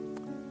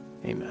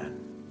Amen.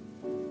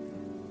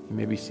 You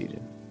may be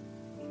seated.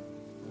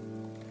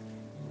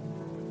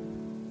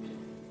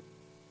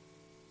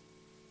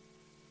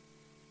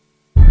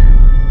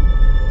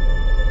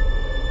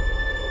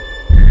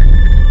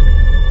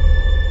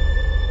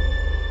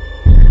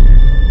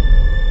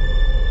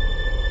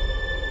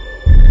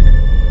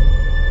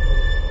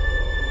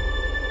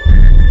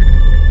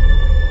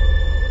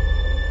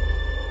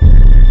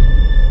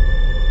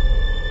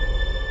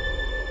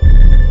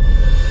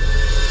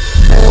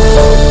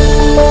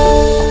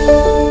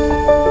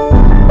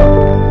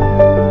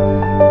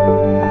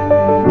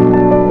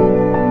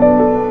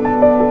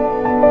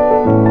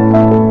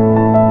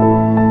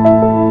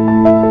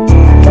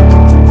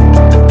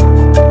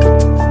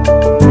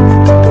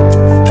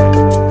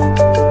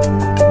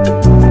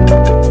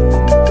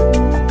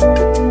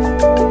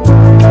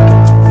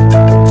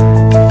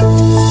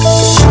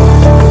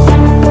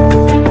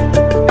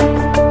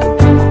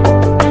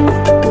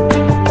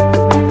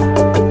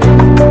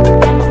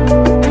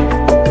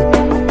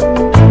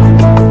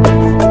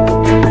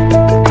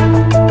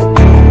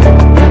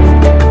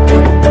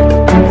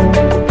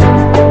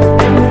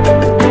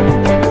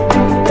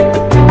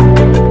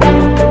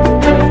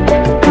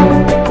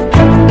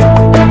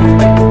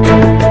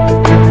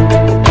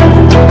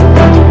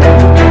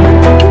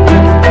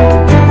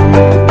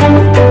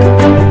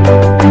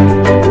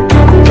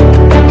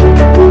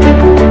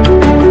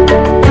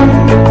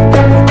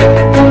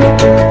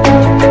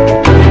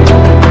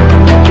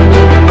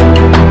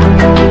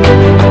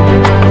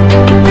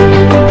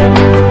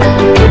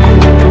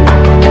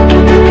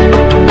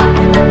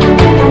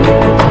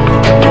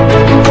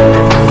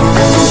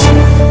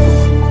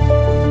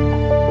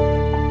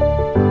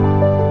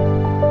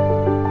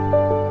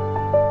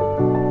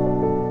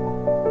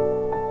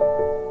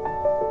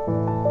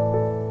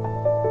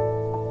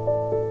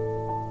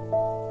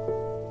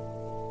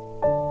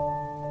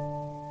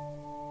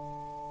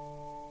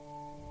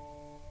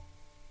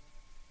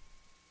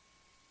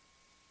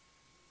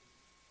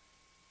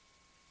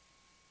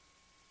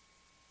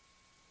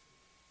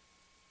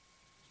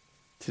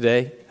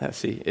 Today, let's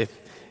see, if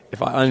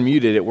I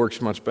unmute it, it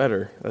works much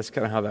better. That's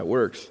kind of how that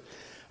works.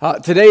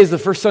 Today is the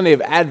first Sunday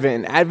of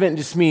Advent. Advent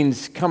just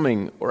means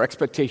coming or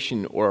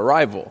expectation or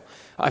arrival.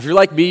 If you're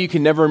like me, you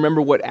can never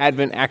remember what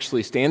Advent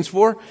actually stands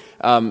for.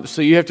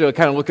 So you have to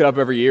kind of look it up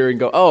every year and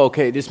go, oh,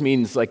 okay, it just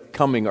means like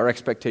coming or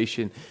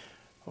expectation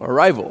or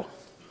arrival.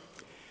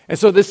 And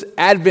so this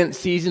Advent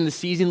season, the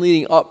season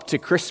leading up to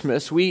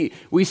Christmas, we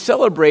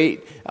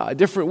celebrate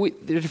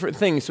different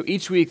things. So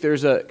each week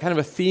there's a kind of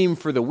a theme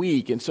for the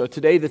week. And so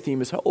today the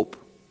theme is hope.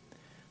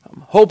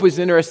 Hope is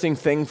an interesting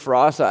thing for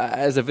us,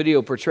 as a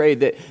video portrayed,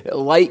 that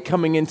light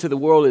coming into the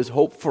world is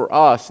hope for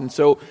us. And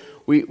so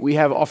we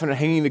have often a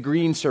Hanging the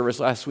Green service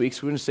last week,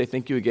 so we want to say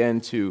thank you again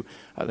to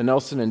the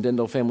Nelson and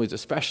Dendel families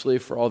especially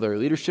for all their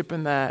leadership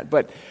in that.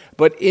 But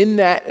in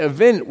that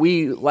event,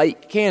 we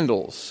light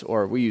candles,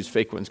 or we use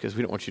fake ones because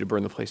we don't want you to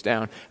burn the place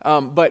down.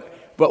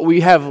 But we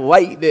have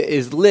light that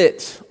is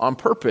lit on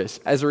purpose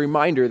as a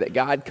reminder that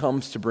God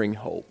comes to bring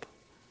hope.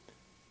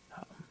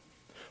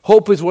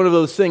 Hope is one of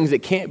those things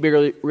that can't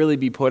really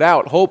be put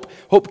out.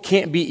 Hope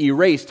can't be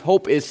erased.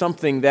 Hope is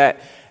something that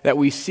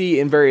we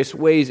see in various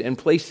ways and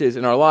places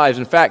in our lives.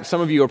 In fact,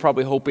 some of you are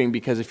probably hoping,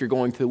 because if you're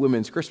going to the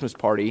women's Christmas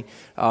party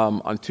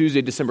on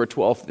Tuesday, December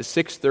 12th at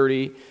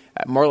 6:30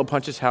 at Marla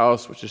Punch's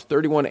house, which is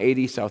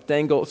 3180 South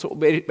Dangle. So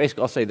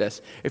basically, I'll say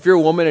this. If you're a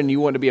woman and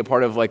you want to be a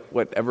part of like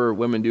whatever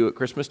women do at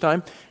Christmas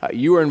time,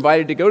 you are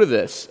invited to go to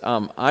this.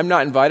 I'm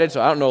not invited, so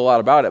I don't know a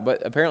lot about it,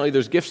 but apparently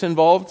there's gifts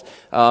involved.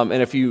 And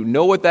if you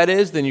know what that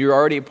is, then you're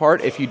already a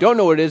part. If you don't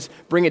know what it is,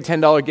 bring a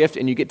 $10 gift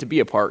and you get to be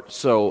a part.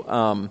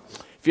 So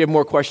if you have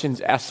more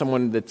questions, ask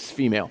someone that's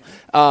female.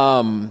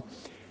 But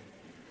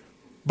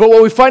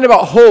what we find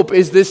about hope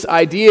is this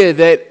idea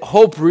that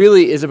hope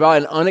really is about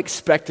an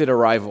unexpected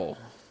arrival.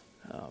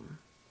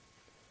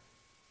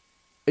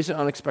 It's an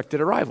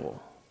unexpected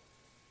arrival.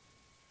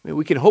 I mean,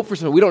 we can hope for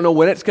something. We don't know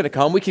when it's going to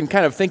come. We can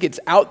kind of think it's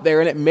out there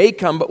and it may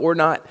come, but we're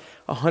not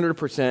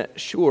 100%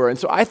 sure. And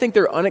so I think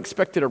there are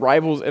unexpected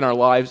arrivals in our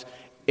lives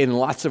in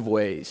lots of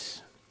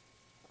ways.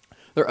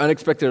 There are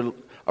unexpected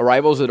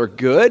arrivals that are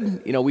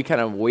good. You know, we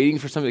kind of waiting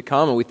for something to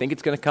come and we think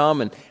it's going to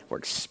come and we're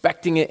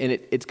expecting it and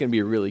it's going to be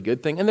a really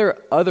good thing. And there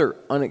are other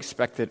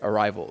unexpected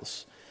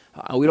arrivals.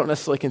 We don't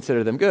necessarily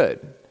consider them good.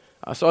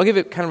 So I'll give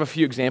it kind of a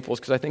few examples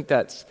because I think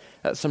that's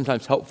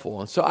sometimes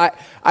helpful. And so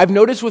I've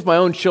noticed with my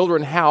own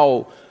children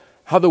how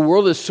the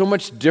world is so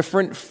much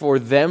different for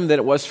them than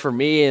it was for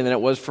me and than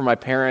it was for my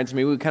parents.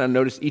 Maybe we kind of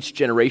notice each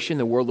generation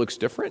the world looks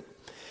different.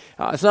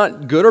 It's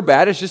not good or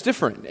bad, it's just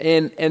different.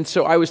 And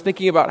so I was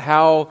thinking about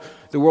how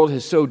the world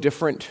is so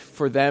different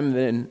for them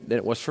than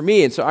it was for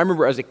me. And so I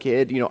remember as a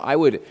kid, you know, I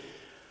would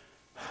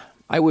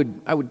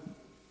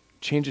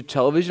change a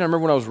television. I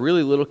remember when I was a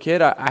really little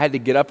kid, I had to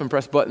get up and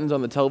press buttons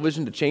on the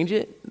television to change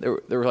it. There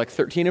were like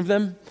 13 of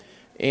them.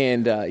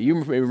 And you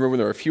may remember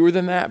there were fewer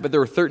than that, but there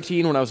were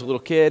 13 when I was a little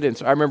kid. And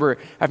so I remember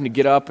having to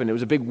get up, and it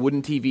was a big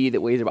wooden TV that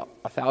weighed about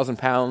 1,000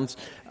 pounds.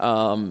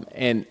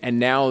 And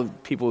now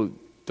people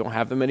don't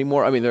have them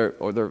anymore. I mean, they're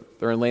in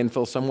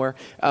landfill somewhere.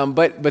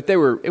 But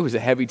it was a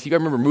heavy TV. I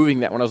remember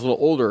moving that when I was a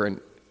little older, and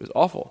it was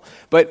awful.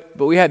 But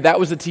that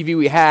was the TV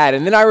we had.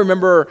 And then I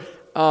remember,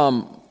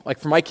 like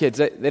for my kids,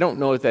 they don't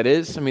know what that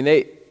is. I mean,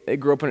 they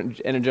grew up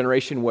in a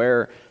generation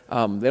where they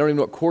don't even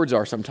know what chords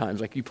are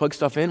sometimes. Like, you plug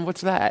stuff in,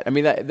 what's that? I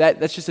mean,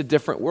 that's just a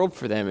different world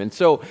for them. And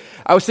so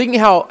I was thinking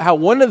how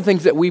one of the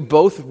things that we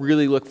both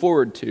really look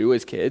forward to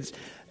as kids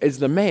is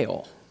the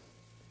mail,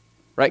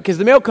 right? Because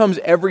the mail comes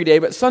every day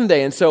but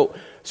Sunday. And so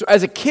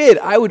as a kid,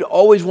 I would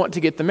always want to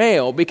get the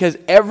mail because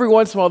every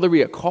once in a while there'd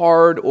be a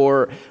card,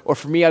 or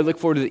for me, I look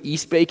forward to the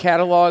East Bay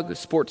catalog, the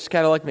sports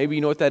catalog. Maybe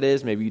you know what that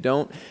is, maybe you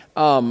don't.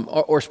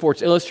 Or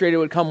Sports Illustrated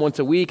would come once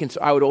a week, and so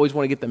I would always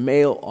want to get the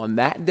mail on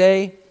that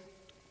day.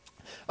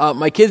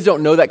 My kids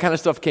don't know that kind of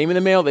stuff came in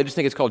the mail. They just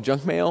think it's called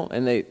junk mail,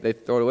 and they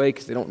throw it away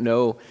because they don't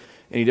know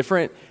any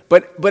different.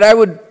 But I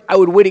would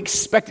wait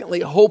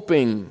expectantly,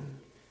 hoping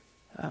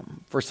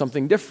for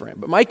something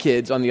different. But my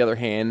kids, on the other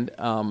hand,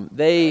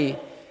 they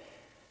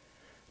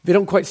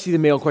don't quite see the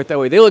mail quite that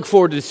way. They look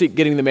forward to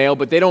getting the mail,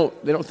 but they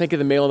don't think of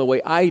the mail in the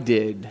way I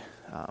did.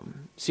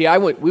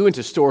 We went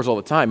to stores all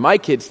the time. My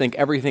kids think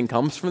everything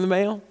comes from the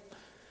mail.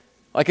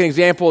 Like an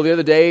example, the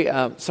other day,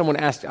 someone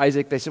asked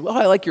Isaac, they said, well,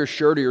 I like your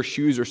shirt or your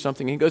shoes or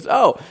something. And he goes,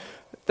 oh,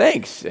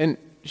 thanks. And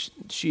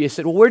she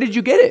said, well, where did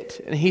you get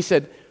it? And he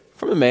said,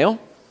 from the mail.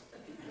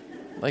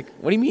 Like,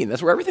 what do you mean?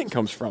 That's where everything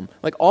comes from.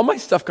 Like, all my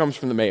stuff comes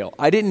from the mail.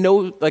 I didn't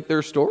know, like, there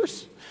are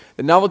stores.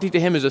 The novelty to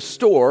him is a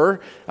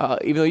store.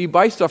 Even though you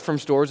buy stuff from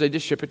stores, they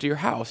just ship it to your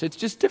house. It's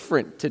just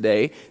different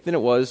today than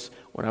it was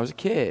when I was a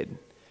kid.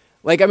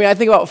 Like, I mean, I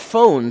think about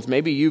phones.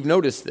 Maybe you've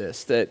noticed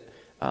this, that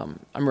I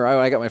remember when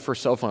I got my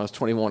first cell phone, I was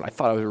 21. I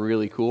thought it was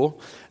really cool.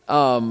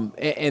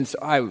 And so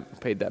I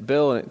paid that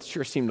bill, and it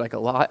sure seemed like a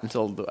lot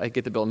until I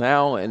get the bill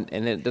now, and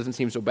then it doesn't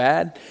seem so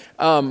bad.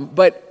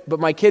 But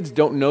my kids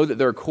don't know that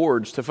there are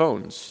cords to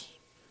phones.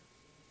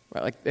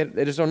 Right? Like,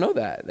 they just don't know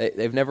that.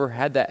 They've never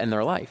had that in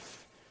their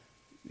life.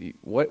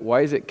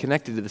 Why is it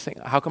connected to this thing?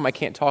 How come I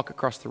can't talk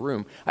across the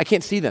room? I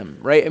can't see them,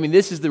 right? I mean,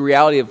 this is the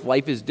reality of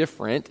life is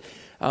different.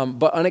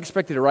 But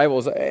unexpected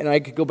arrivals, and I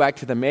could go back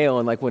to the mail,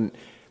 and like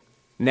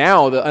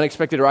now the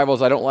unexpected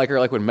arrivals I don't like are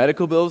like when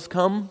medical bills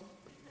come.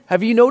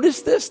 Have you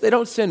noticed this? They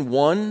don't send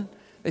one,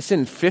 they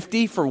send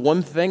 50 for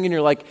one thing, and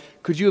you're like,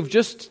 could you have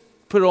just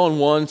put it on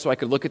one so I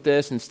could look at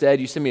this? Instead,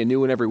 you send me a new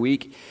one every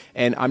week,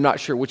 and I'm not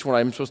sure which one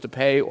I'm supposed to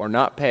pay or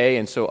not pay,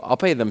 and so I'll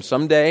pay them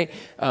someday.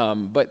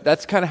 But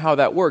that's kind of how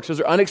that works. Those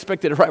are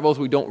unexpected arrivals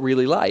we don't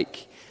really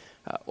like.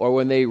 Or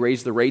when they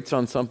raise the rates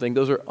on something,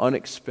 those are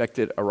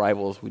unexpected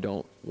arrivals we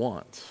don't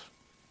want.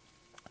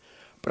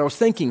 But I was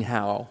thinking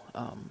how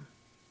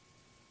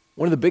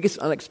one of the biggest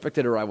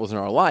unexpected arrivals in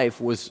our life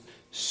was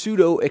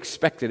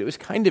pseudo-expected. It was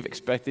kind of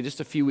expected just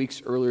a few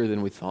weeks earlier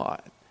than we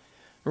thought.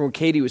 Remember when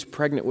Katie was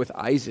pregnant with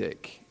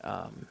Isaac,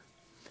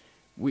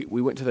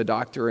 we went to the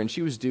doctor, and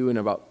she was due in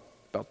about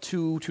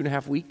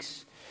 2.5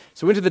 weeks.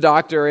 So we went to the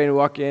doctor, and we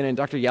walk in, and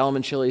Dr.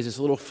 Yalamanchili is this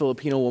little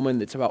Filipino woman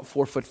that's about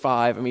 4'5".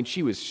 I mean,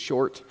 she was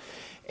short,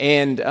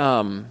 and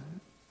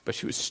but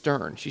she was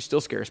stern. She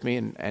still scares me,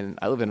 and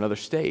I live in another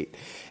state.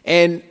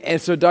 And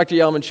so Dr.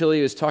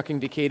 Yalamanchili was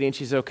talking to Katie, and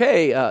she said,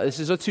 okay, this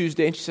is a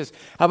Tuesday, and she says,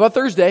 how about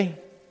Thursday?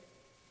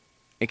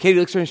 And Katie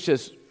looks at her and she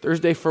says,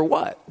 Thursday for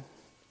what?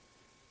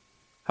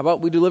 How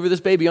about we deliver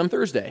this baby on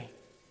Thursday?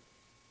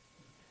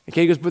 And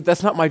Katie goes, but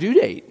that's not my due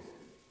date.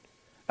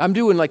 I'm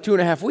due in like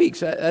 2.5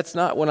 weeks. That's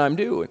not when I'm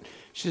due. And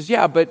she says,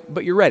 yeah,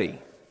 but you're ready.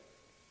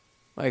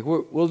 Like,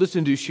 we'll just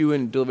induce you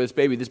and deliver this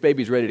baby. This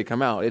baby's ready to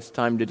come out. It's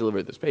time to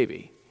deliver this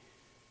baby.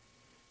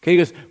 Katie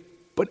goes,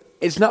 but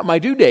it's not my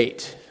due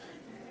date.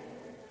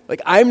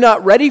 Like, I'm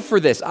not ready for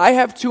this. I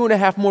have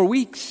 2.5 more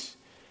weeks.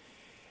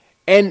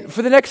 And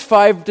for the next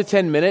 5 to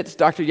 10 minutes,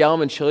 Dr.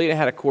 Yalamanchili and I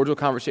had a cordial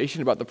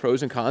conversation about the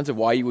pros and cons of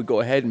why you would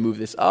go ahead and move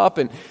this up.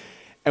 And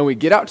we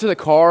get out to the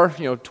car,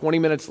 20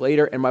 minutes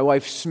later, and my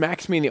wife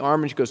smacks me in the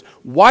arm and she goes,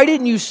 why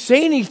didn't you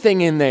say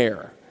anything in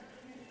there?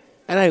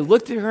 And I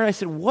looked at her and I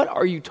said, what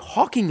are you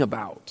talking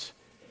about?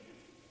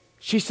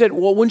 She said,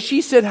 well, when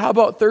she said, how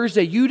about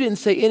Thursday, you didn't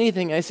say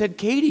anything. I said,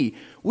 Katie,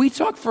 we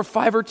talked for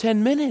 5 or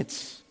 10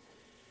 minutes.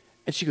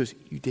 And she goes,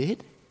 you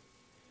did?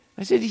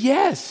 I said,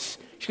 yes.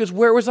 She goes,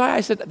 where was I?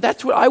 I said,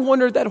 that's what I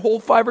wondered that whole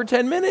 5 or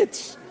 10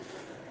 minutes.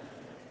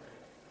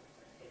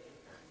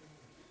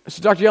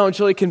 So Dr.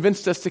 Yalamanchili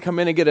convinced us to come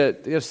in and get a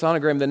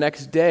sonogram the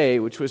next day,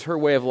 which was her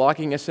way of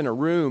locking us in a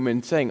room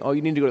and saying, oh,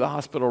 you need to go to the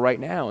hospital right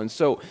now. And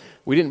so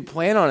we didn't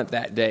plan on it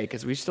that day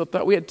because we still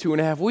thought we had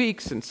 2.5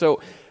 weeks. And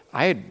so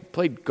I had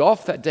played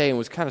golf that day and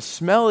was kind of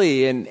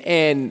smelly,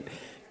 and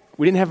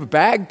we didn't have a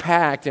bag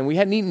packed, and we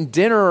hadn't eaten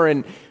dinner,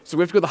 and so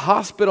we have to go to the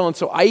hospital. And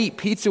so I eat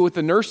pizza with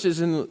the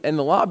nurses in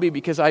the lobby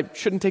because I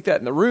shouldn't take that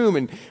in the room,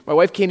 and my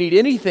wife can't eat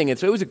anything. And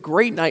so it was a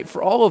great night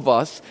for all of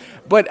us.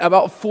 But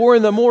about 4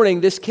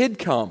 a.m, this kid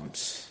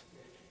comes.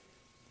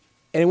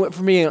 And it went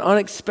from being an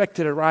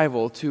unexpected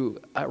arrival to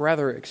a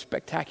rather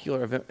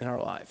spectacular event in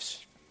our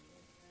lives.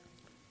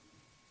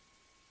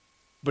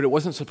 But it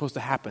wasn't supposed to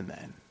happen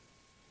then.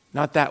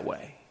 Not that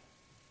way.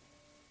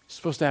 It's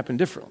supposed to happen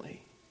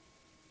differently.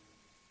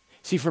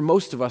 See, for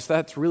most of us,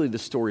 that's really the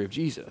story of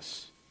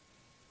Jesus.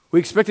 We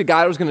expected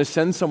God was going to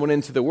send someone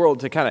into the world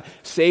to kind of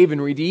save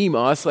and redeem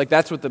us. Like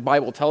that's what the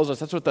Bible tells us.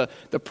 That's what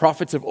the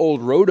prophets of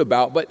old wrote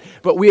about. But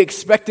we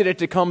expected it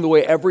to come the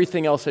way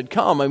everything else had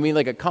come. I mean,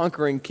 like a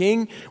conquering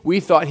king. We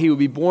thought he would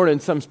be born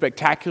in some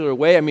spectacular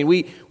way. I mean,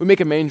 we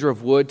make a manger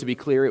of wood. To be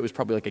clear, it was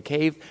probably like a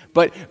cave.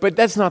 But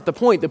that's not the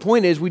point. The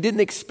point is we didn't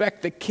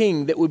expect the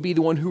king that would be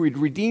the one who would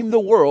redeem the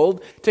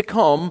world to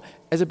come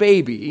as a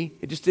baby.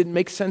 It just didn't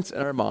make sense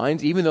in our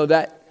minds, even though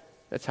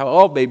that's how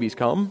all babies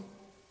come.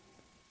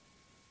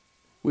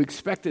 We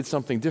expected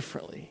something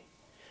differently.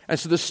 And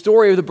so the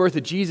story of the birth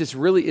of Jesus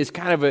really is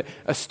kind of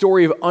a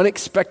story of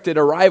unexpected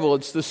arrival.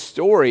 It's the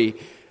story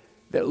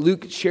that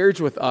Luke shares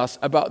with us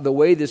about the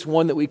way this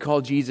one that we call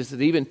Jesus,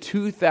 that even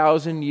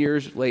 2,000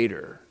 years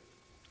later,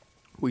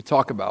 we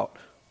talk about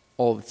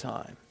all the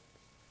time.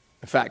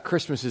 In fact,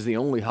 Christmas is the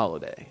only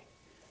holiday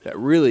that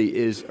really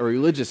is a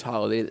religious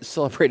holiday that's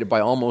celebrated by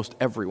almost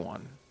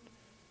everyone.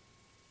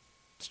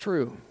 It's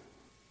true.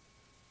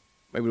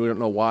 Maybe we don't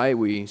know why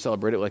we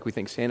celebrate it, like we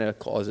think Santa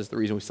Claus is the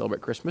reason we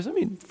celebrate Christmas. I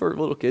mean, for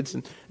little kids,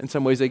 in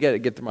some ways they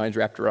get their minds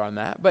wrapped around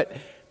that. But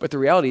the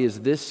reality is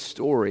this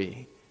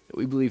story that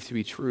we believe to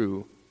be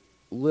true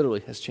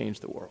literally has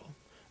changed the world.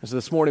 And so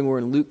this morning we're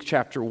in Luke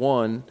chapter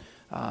 1,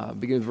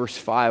 beginning with verse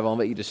 5. I'll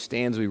invite you to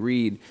stand as we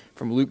read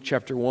from Luke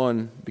chapter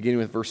 1, beginning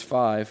with verse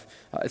 5.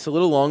 It's a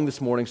little long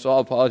this morning, so I'll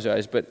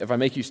apologize. But if I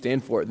make you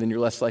stand for it, then you're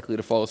less likely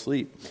to fall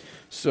asleep.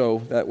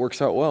 So that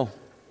works out well.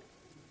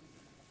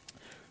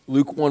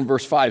 Luke 1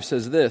 verse 5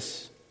 says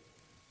this: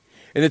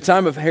 In the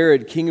time of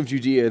Herod, king of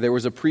Judea, there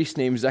was a priest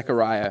named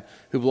Zechariah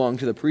who belonged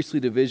to the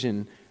priestly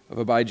division of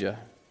Abijah.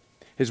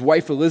 His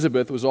wife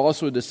Elizabeth was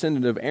also a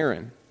descendant of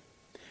Aaron.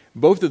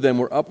 Both of them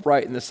were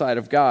upright in the sight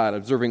of God,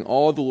 observing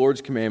all the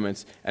Lord's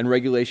commandments and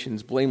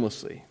regulations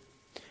blamelessly.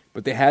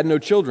 But they had no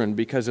children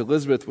because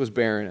Elizabeth was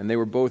barren, and they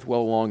were both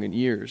well along in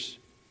years.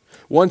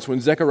 Once, when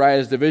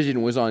Zechariah's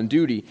division was on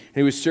duty and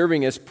he was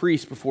serving as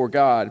priest before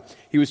God,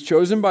 he was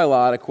chosen by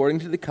lot according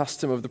to the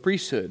custom of the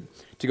priesthood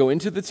to go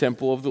into the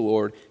temple of the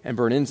Lord and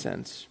burn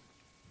incense.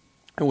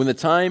 And when the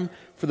time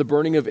for the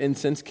burning of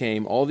incense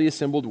came, all the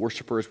assembled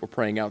worshipers were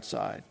praying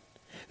outside.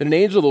 Then an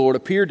angel of the Lord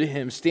appeared to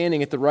him,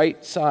 standing at the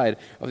right side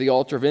of the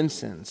altar of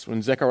incense.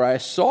 When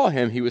Zechariah saw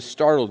him, he was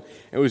startled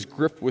and was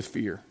gripped with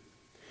fear.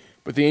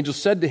 But the angel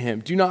said to him,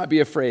 "Do not be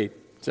afraid,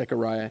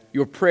 Zechariah.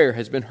 Your prayer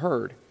has been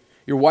heard.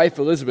 Your wife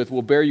Elizabeth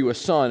will bear you a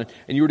son,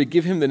 and you are to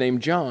give him the name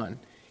John.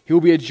 He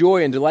will be a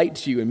joy and delight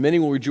to you, and many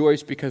will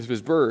rejoice because of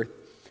his birth,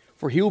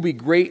 for he will be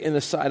great in the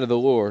sight of the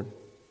Lord.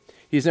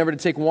 He is never to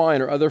take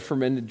wine or other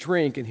fermented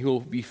drink, and he will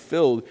be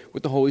filled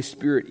with the Holy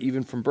Spirit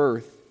even from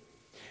birth.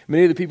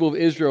 Many of the people of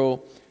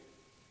Israel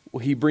will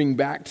he bring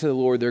back to the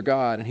Lord their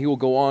God, and he will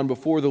go on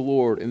before the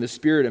Lord in the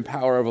spirit and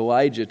power of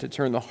Elijah to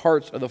turn the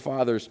hearts of the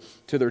fathers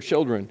to their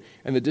children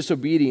and the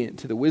disobedient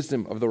to the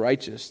wisdom of the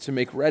righteous, to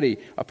make ready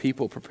a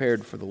people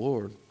prepared for the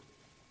Lord."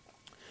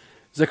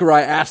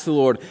 Zechariah asked the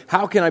Lord,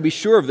 "How can I be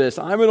sure of this?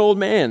 I'm an old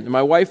man, and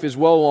my wife is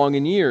well along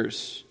in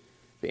years."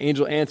 The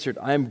angel answered,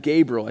 "I am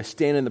Gabriel. I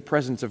stand in the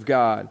presence of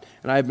God,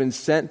 and I have been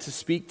sent to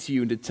speak to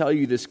you and to tell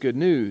you this good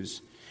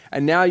news.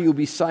 And now you will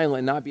be silent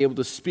and not be able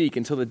to speak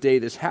until the day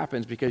this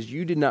happens, because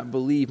you did not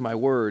believe my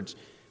words,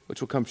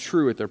 which will come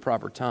true at their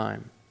proper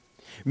time."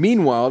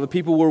 Meanwhile, the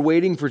people were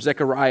waiting for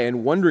Zechariah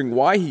and wondering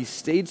why he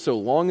stayed so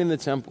long in the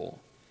temple.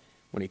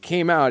 When he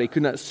came out, he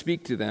could not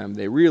speak to them.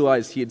 They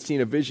realized he had seen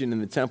a vision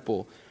in the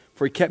temple,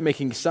 for he kept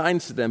making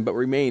signs to them but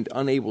remained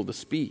unable to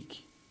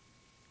speak.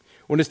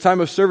 When his time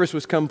of service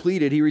was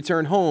completed, he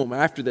returned home.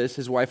 After this,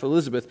 his wife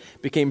Elizabeth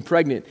became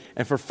pregnant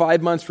and for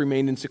 5 months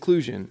remained in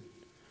seclusion.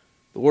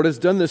 "The Lord has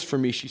done this for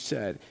me," she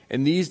said.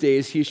 "In these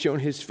days he has shown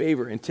his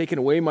favor and taken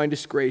away my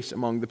disgrace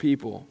among the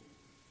people."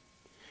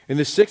 In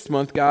the 6th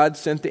month, God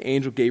sent the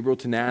angel Gabriel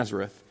to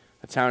Nazareth,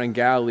 a town in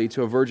Galilee,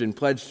 to a virgin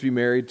pledged to be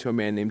married to a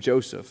man named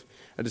Joseph,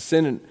 a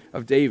descendant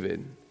of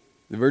David.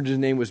 The virgin's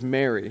name was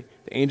Mary.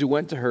 The angel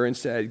went to her and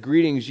said,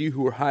 "Greetings, you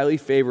who are highly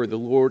favored, the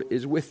Lord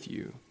is with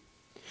you."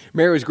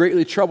 Mary was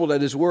greatly troubled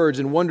at his words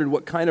and wondered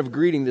what kind of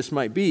greeting this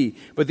might be.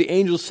 But the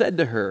angel said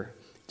to her,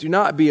 "Do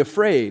not be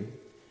afraid.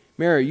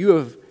 Mary, you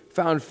have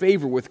found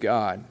favor with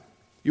God.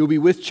 You will be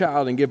with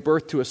child and give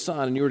birth to a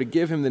son, and you are to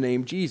give him the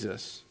name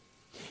Jesus.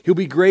 He will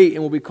be great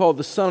and will be called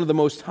the Son of the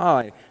Most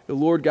High. The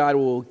Lord God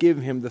will give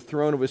him the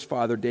throne of his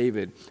father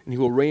David, and he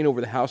will reign over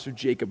the house of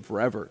Jacob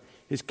forever.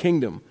 His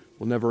kingdom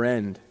will never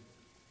end."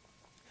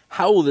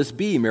 "How will this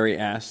be?" Mary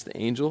asked the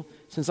angel,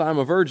 "since I am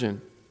a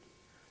virgin?"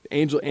 The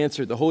angel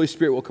answered, "The Holy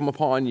Spirit will come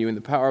upon you, and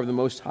the power of the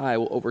Most High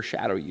will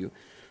overshadow you.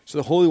 So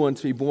the Holy One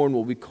to be born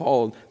will be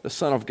called the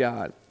Son of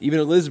God. Even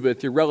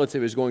Elizabeth, your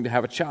relative, is going to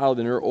have a child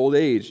in her old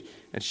age,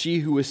 and she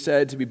who was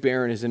said to be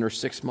barren is in her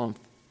 6th month.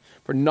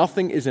 For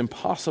nothing is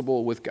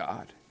impossible with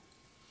God."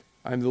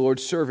 "I am the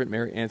Lord's servant,"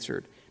 Mary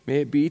answered.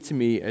 "May it be to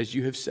me as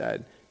you have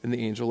said." Then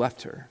the angel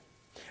left her.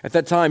 At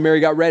that time, Mary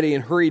got ready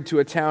and hurried to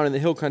a town in the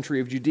hill country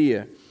of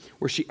Judea,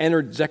 where she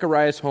entered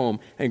Zechariah's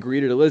home and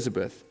greeted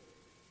Elizabeth.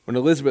 When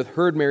Elizabeth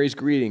heard Mary's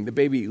greeting, the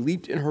baby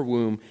leaped in her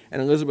womb,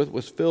 and Elizabeth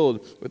was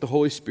filled with the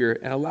Holy Spirit.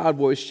 And in a loud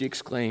voice she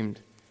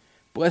exclaimed,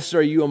 "Blessed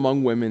are you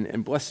among women,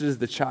 and blessed is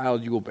the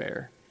child you will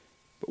bear.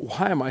 But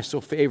why am I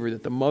so favored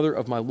that the mother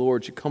of my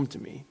Lord should come to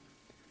me?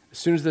 As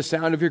soon as the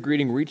sound of your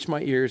greeting reached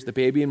my ears, the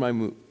baby in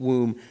my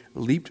womb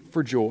leaped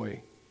for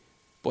joy.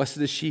 Blessed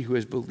is she who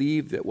has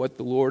believed that what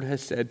the Lord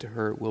has said to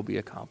her will be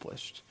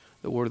accomplished."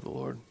 The word of the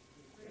Lord.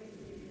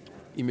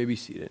 You may be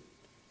seated.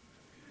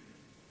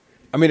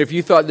 I mean, if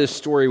you thought this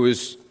story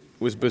was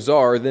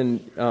bizarre, then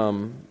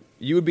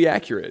you would be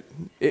accurate.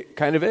 It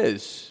kind of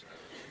is.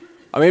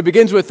 I mean, it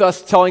begins with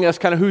us telling us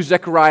kind of who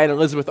Zechariah and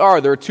Elizabeth are.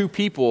 There are two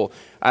people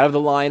out of the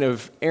line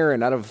of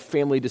Aaron, out of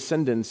family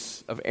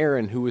descendants of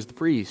Aaron, who was the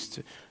priest,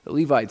 the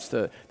Levites,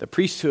 the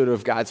priesthood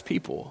of God's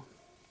people.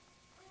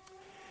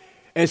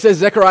 And it says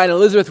Zechariah and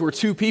Elizabeth were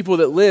two people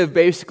that lived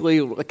basically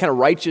kind of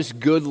righteous,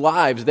 good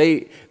lives.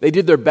 They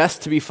did their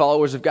best to be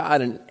followers of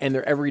God in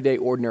their everyday,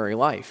 ordinary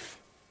life.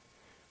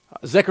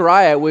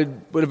 Zechariah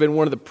would have been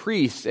one of the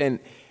priests, and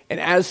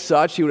as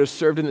such, he would have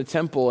served in the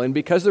temple. And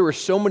because there were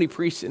so many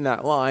priests in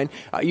that line,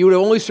 you would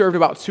have only served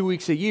about 2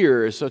 weeks a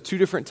year. So 2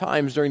 different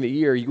times during the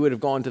year, you would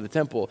have gone to the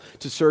temple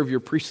to serve your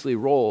priestly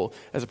role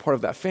as a part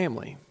of that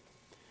family.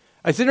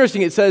 It's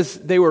interesting, it says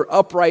they were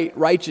upright,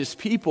 righteous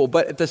people,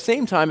 but at the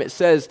same time, it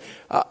says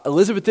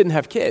Elizabeth didn't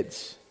have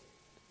kids.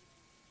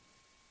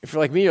 If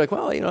you're like me, you're like,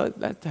 well,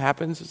 that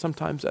happens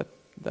sometimes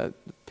that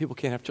people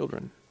can't have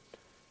children.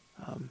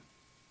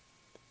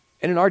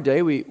 And in our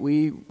day,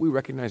 we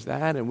recognize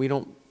that, and we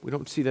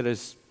don't see that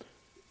as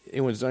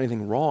anyone's done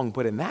anything wrong.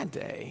 But in that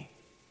day,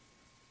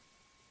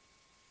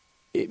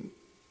 it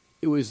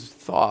was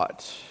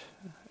thought,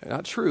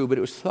 not true, but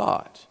it was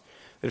thought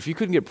that if you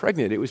couldn't get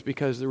pregnant, it was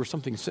because there was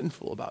something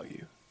sinful about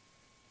you.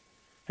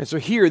 And so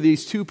here,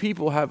 these two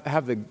people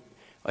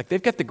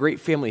they've got the great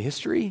family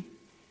history,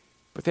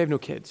 but they have no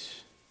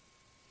kids,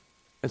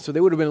 and so they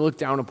would have been looked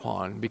down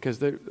upon because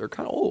they're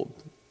kind of old.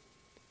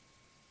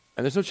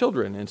 And there's no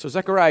children. And so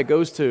Zechariah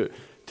goes to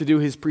do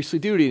his priestly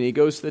duty, and he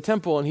goes to the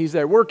temple, and he's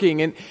there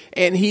working,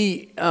 and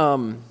he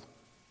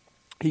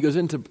goes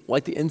in to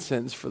light the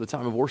incense for the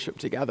time of worship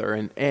together.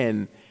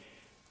 And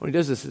when he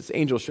does this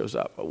angel shows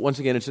up. But once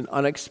again, it's an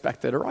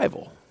unexpected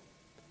arrival.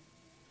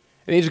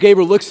 And Angel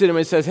Gabriel looks at him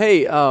and says,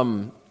 "Hey,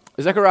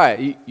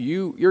 Zechariah,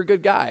 you're a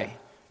good guy.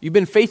 You've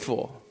been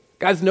faithful.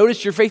 God's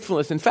noticed your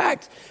faithfulness. In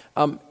fact,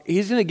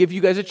 he's going to give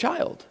you guys a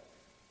child."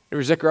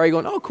 There's Zechariah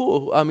going, "Oh,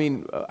 cool. I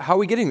mean, how are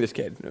we getting this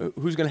kid?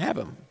 Who's going to have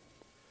him?"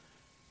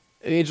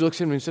 And the angel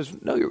looks at him and says,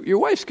 "No, your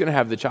wife's going to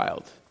have the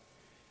child."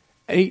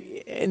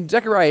 And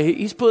Zechariah,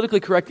 he's politically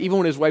correct even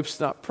when his wife's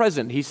not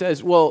present. He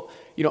says, "Well,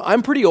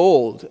 I'm pretty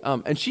old,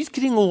 and she's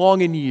getting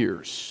along in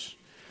years."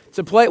 It's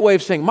a polite way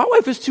of saying, "My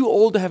wife is too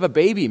old to have a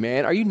baby,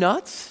 man. Are you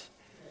nuts?"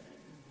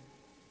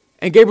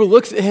 And Gabriel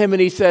looks at him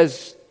and he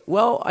says,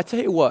 "Well, I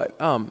tell you what,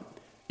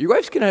 your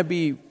wife's going to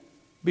be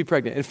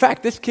pregnant. In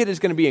fact, this kid is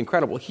going to be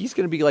incredible. He's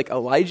going to be like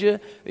Elijah.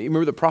 You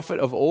remember the prophet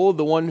of old,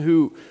 the one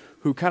who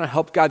kind of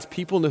helped God's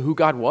people know who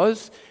God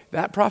was?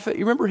 That prophet,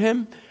 you remember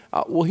him?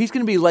 Well, he's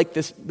going to be like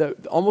this,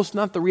 almost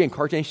not the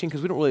reincarnation,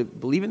 because we don't really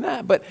believe in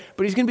that, but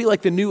he's going to be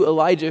like the new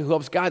Elijah who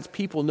helps God's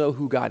people know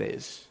who God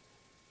is.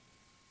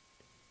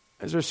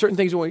 And there are certain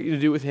things I want you to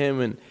do with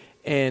him,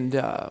 and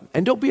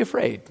don't be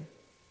afraid."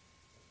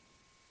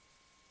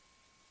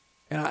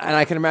 And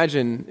I can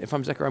imagine if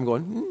I'm Zechariah, I'm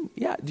going,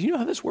 "Yeah, do you know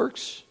how this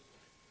works?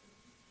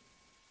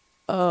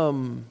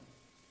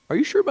 Are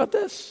you sure about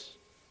this?"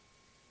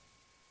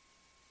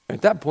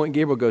 At that point,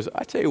 Gabriel goes,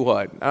 "I tell you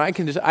what," and I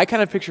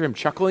kind of picture him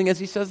chuckling as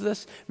he says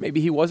this. Maybe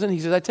he wasn't.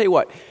 He says, "I tell you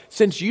what,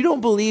 since you don't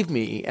believe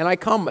me, and I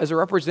come as a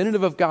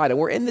representative of God, and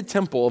we're in the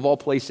temple of all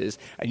places,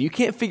 and you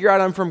can't figure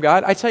out I'm from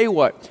God, I tell you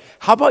what,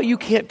 how about you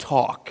can't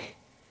talk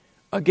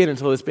again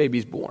until this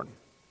baby's born?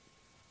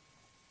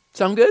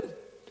 Sound good?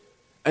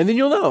 And then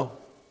you'll know.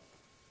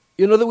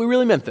 You'll know that we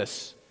really meant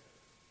this."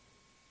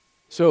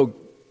 So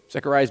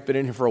Zechariah's been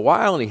in here for a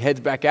while, and he heads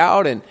back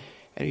out, and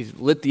he's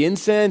lit the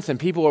incense, and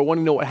people are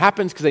wanting to know what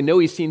happens because they know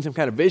he's seen some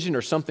kind of vision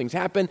or something's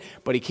happened,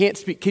 but he can't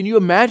speak. Can you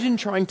imagine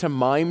trying to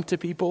mime to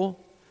people?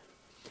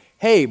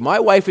 "Hey, my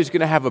wife is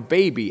going to have a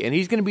baby, and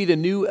he's going to be the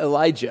new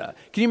Elijah."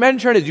 Can you imagine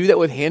trying to do that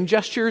with hand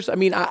gestures? I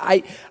mean,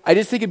 I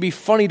just think it'd be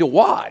funny to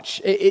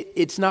watch.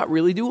 It's not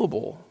really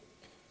doable.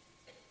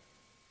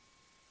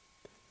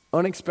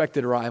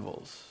 Unexpected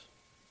arrivals.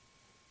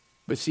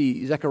 But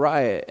see,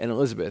 Zechariah and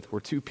Elizabeth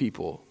were two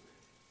people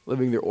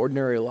living their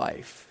ordinary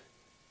life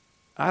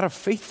out of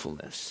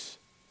faithfulness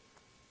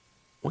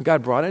when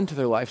God brought into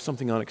their life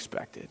something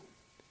unexpected,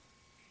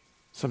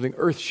 something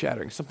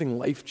earth-shattering, something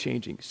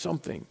life-changing,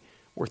 something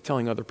worth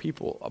telling other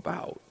people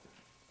about.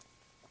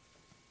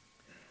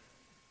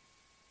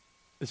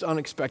 This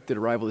unexpected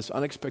arrival, this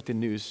unexpected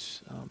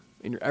news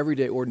in your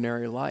everyday,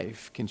 ordinary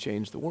life can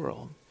change the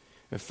world.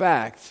 In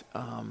fact,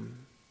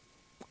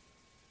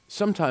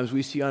 sometimes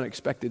we see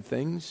unexpected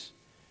things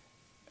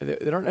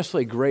that aren't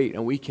necessarily great,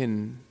 and we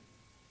can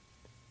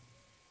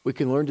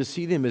learn to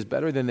see them as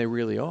better than they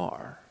really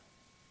are.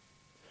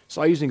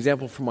 So I use an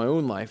example from my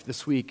own life.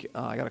 This week,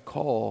 I got a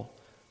call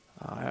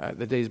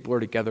The days blur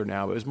together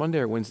now, but it was Monday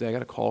or Wednesday. I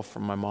got a call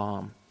from my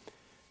mom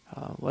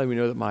letting me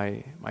know that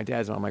my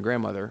dad's not my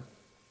grandmother.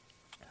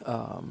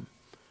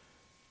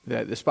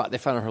 That the spot they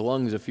found on her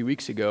lungs a few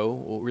weeks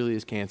ago, really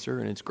is cancer,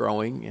 and it's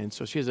growing. And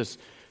so she has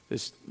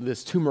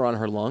this tumor on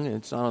her lung, and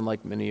it's not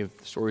unlike many of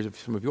the stories of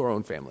some of your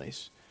own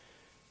families.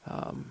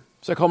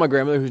 So I called my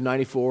grandmother, who's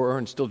 94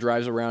 and still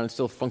drives around and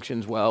still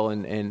functions well,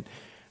 and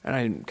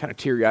I'm kind of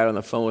teary-eyed on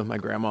the phone with my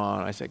grandma,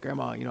 and I said,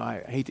 Grandma,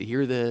 I hate to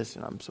hear this,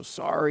 and I'm so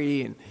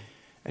sorry.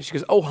 And she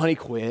goes, oh, honey,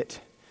 quit.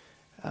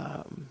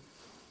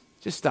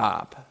 Just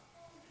stop.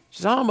 She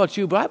says, I don't know about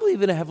you, but I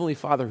believe in a Heavenly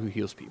Father who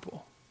heals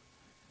people.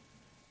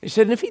 He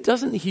said, and if he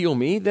doesn't heal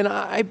me, then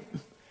I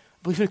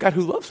believe in a God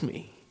who loves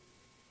me.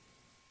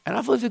 And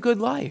I've lived a good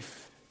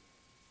life.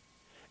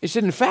 He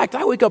said, in fact,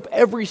 I wake up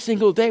every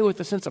single day with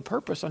a sense of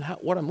purpose on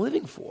what I'm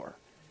living for.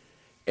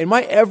 In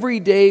my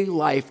everyday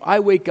life,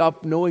 I wake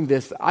up knowing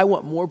this, that I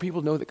want more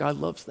people to know that God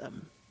loves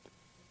them.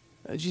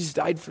 That Jesus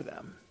died for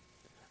them.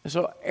 And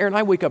so, Aaron,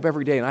 I wake up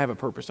every day and I have a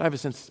purpose. I have a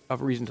sense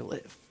of a reason to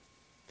live.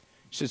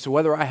 She said, so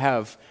whether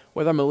I'm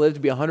going to live to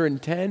be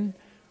 110,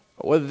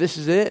 or whether this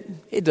is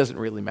it doesn't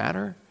really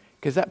matter.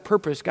 Because that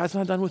purpose, God's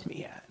not done with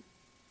me yet.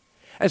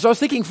 And so I was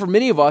thinking for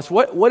many of us,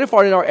 what if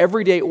in our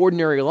everyday,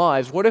 ordinary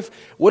lives, what if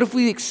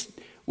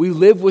we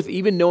live with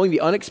even knowing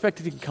the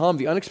unexpected can come,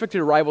 the unexpected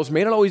arrivals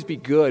may not always be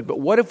good, but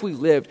what if we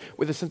lived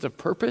with a sense of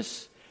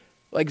purpose,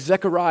 like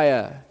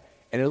Zechariah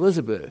and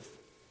Elizabeth?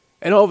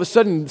 And all of a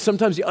sudden,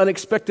 sometimes the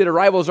unexpected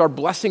arrivals are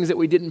blessings that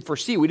we didn't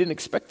foresee. We didn't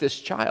expect this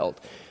child.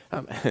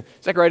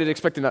 Zechariah didn't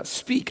expect to not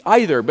speak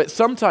either, but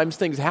sometimes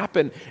things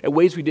happen in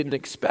ways we didn't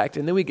expect.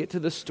 And then we get to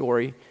the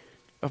story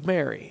of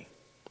Mary.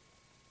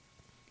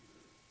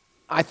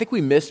 I think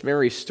we miss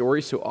Mary's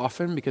story so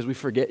often because we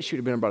forget she would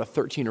have been about a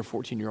 13 or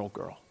 14-year-old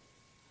girl.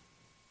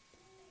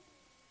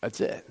 That's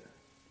it.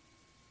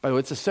 By the way,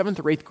 it's a 7th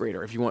or 8th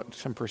grader if you want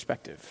some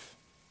perspective.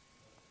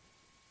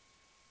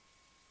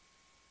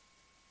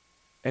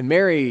 And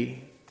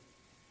Mary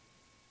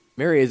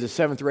is a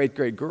 7th or 8th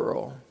grade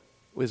girl,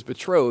 was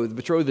betrothed.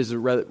 Betrothed is a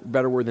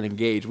better word than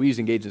engaged. We use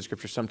engaged in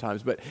Scripture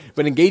sometimes, but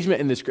engagement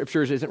in the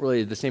Scriptures isn't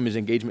really the same as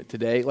engagement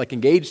today. Like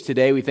engaged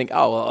today, we think,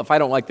 oh, well, if I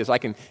don't like this, I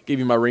can give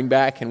you my ring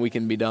back and we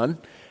can be done.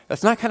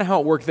 That's not kind of how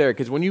it worked there,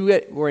 because when you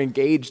were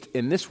engaged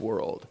in this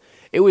world,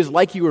 it was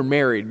like you were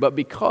married, but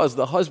because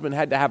the husband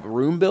had to have a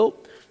room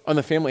built on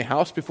the family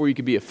house before you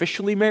could be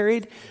officially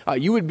married,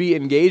 you would be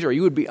engaged or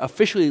you would be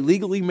officially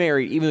legally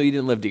married even though you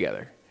didn't live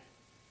together.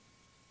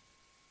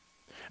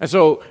 And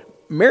so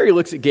Mary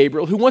looks at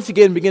Gabriel, who once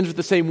again begins with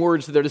the same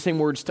words that are the same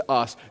words to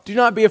us. Do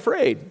not be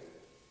afraid.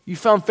 You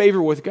found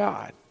favor with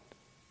God.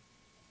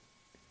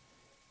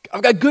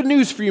 I've got good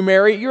news for you,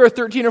 Mary. You're a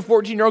 13 or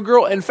 14-year-old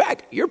girl. In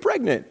fact, you're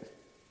pregnant.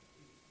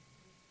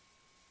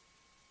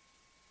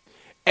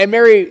 And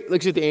Mary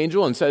looks at the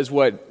angel and says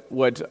what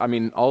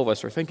all of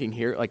us are thinking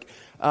here. Like,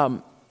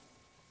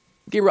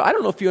 Gabriel, I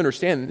don't know if you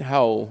understand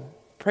how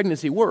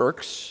pregnancy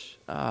works.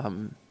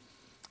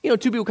 Two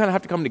people kind of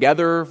have to come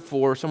together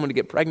for someone to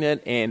get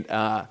pregnant, and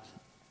I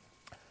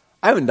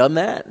haven't done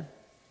that.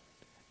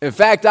 In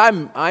fact,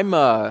 I'm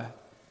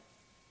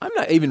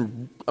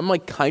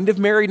like kind of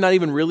married, not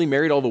even really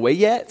married all the way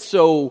yet.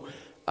 So,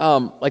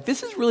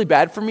 this is really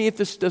bad for me if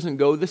this doesn't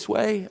go this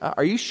way.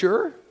 Are you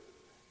sure?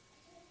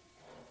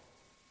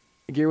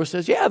 And Gabriel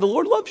says, yeah, the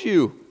Lord loves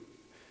you.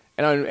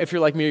 And if you're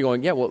like me, you're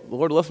going, yeah, well, the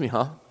Lord loves me,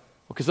 huh?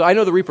 Because I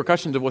know the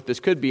repercussions of what this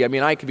could be. I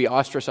mean, I could be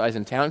ostracized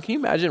in town. Can you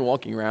imagine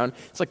walking around?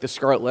 It's like the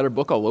Scarlet Letter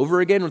book all over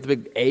again with the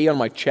big A on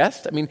my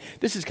chest. I mean,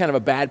 this is kind of a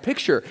bad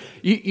picture.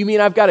 You mean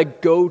I've got to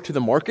go to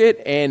the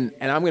market and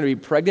I'm going to be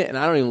pregnant and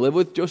I don't even live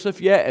with Joseph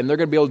yet, and they're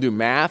going to be able to do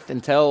math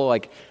and tell,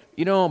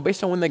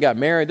 based on when they got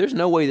married, there's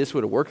no way this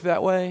would have worked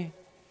that way.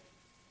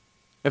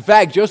 In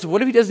fact, Joseph,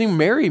 what if he doesn't even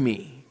marry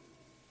me?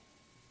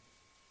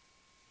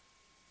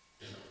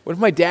 What if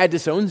my dad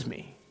disowns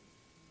me?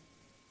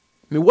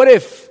 I mean, what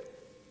if,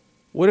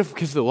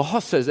 because the law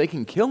says they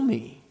can kill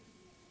me?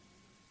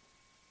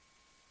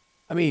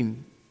 I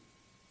mean,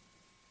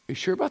 are you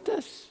sure about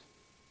this?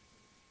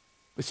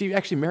 But see,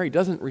 actually, Mary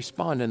doesn't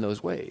respond in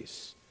those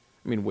ways.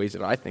 I mean, ways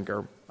that I think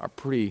are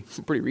pretty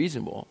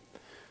reasonable.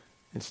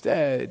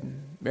 Instead,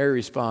 Mary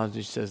responds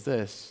and she says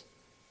this,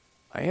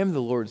 I am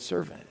the Lord's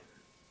servant.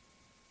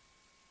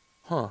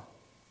 Huh.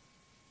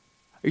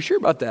 Are you sure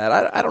about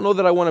that? I don't know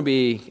that I want to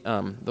be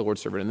the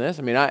Lord's servant in this.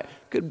 I mean, I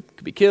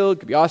could be killed,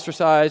 could be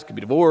ostracized, could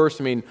be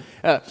divorced. I mean,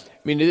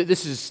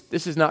 this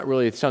is not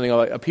really something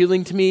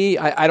appealing to me.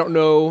 I don't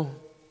know.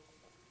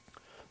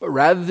 But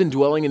rather than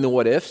dwelling in the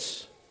what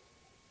ifs,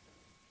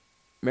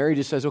 Mary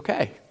just says,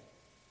 okay,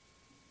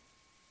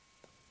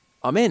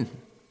 I'm in.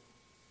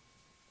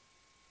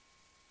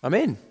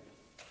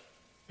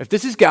 If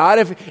this is God,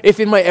 if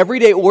in my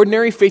everyday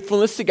ordinary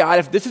faithfulness to God,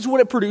 if this is what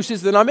it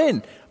produces, then I'm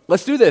in.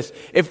 Let's do this.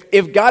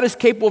 If God is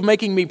capable of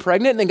making me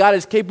pregnant, then God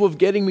is capable of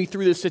getting me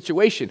through this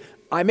situation.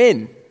 I'm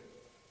in.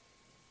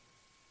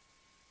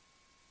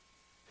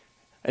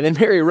 And then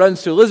Mary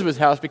runs to Elizabeth's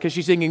house because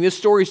she's thinking, this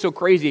story is so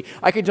crazy.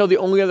 I can tell the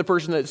only other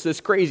person that's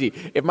this crazy.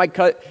 If my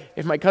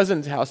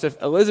cousin's house,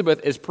 if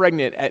Elizabeth is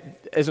pregnant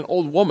as an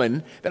old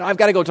woman, then I've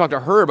got to go talk to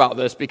her about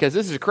this because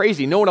this is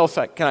crazy. No one else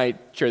can I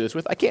share this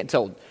with. I can't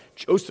tell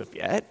Joseph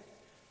yet.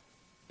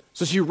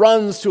 So she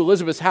runs to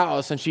Elizabeth's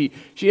house and she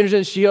enters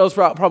in, she yells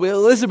probably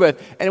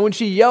Elizabeth. And when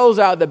she yells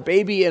out, the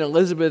baby in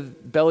Elizabeth's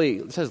belly,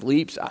 it says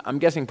leaps. I'm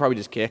guessing probably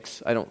just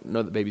kicks. I don't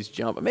know that babies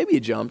jump, but maybe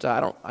it jumped.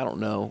 I don't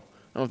know.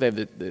 I don't know if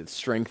they have the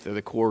strength or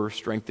the core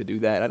strength to do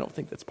that. I don't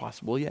think that's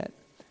possible yet.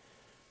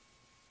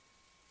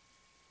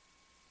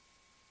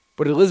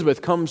 But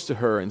Elizabeth comes to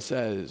her and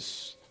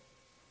says,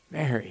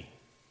 Mary,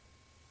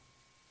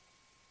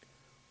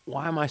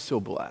 why am I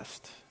so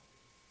blessed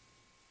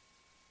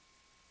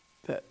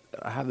that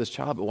I have this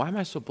child, but why am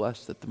I so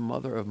blessed that the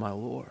mother of my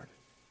Lord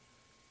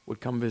would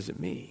come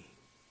visit me?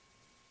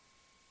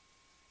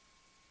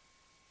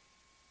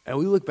 And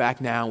we look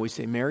back now and we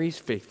say Mary's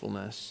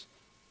faithfulness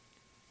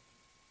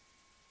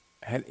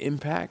had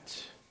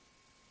impact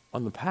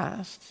on the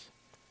past,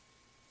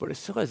 but it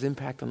still has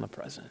impact on the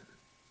present.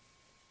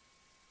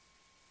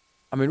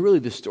 I mean, really,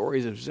 the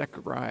stories of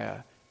Zechariah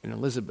and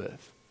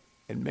Elizabeth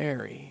and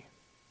Mary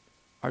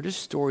are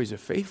just stories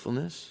of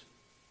faithfulness.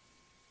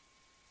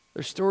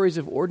 They're stories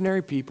of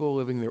ordinary people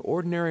living their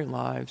ordinary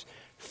lives,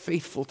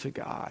 faithful to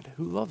God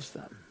who loves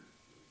them.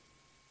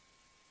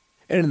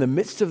 And in the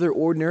midst of their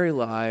ordinary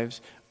lives,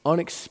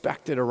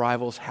 unexpected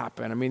arrivals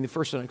happen. I mean, the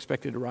first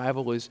unexpected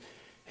arrival is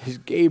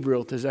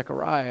Gabriel to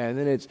Zechariah, and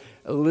then it's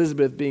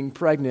Elizabeth being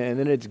pregnant, and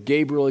then it's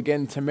Gabriel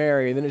again to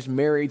Mary, and then it's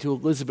Mary to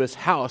Elizabeth's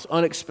house.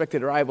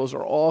 Unexpected arrivals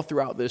are all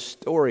throughout this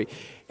story.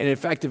 And in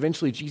fact,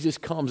 eventually Jesus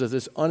comes as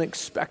this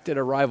unexpected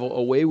arrival,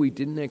 a way we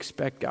didn't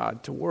expect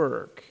God to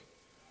work.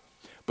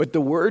 But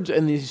the words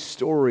in these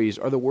stories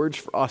are the words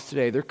for us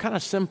today. They're kind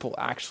of simple,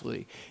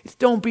 actually. It's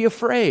don't be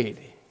afraid.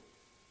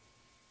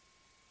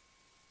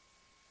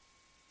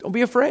 Don't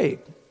be afraid.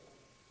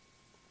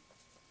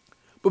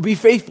 But be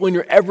faithful in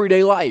your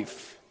everyday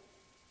life.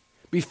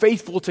 Be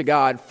faithful to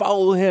God.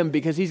 Follow Him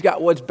because He's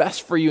got what's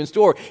best for you in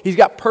store. He's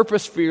got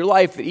purpose for your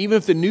life. That even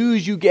if the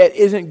news you get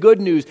isn't good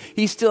news,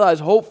 He still has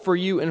hope for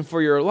you and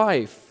for your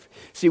life.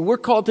 See, we're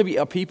called to be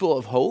a people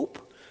of hope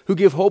who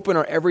give hope in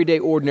our everyday,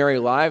 ordinary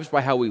lives by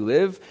how we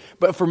live.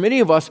 But for many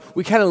of us,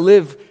 we kind of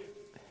live,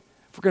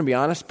 if we're going to be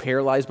honest,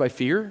 paralyzed by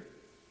fear.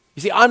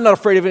 You see, I'm not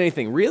afraid of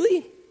anything.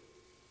 Really?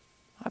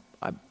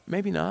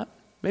 Maybe not.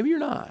 Maybe you're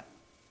not.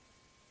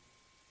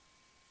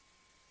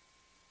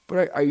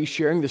 But are you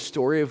sharing the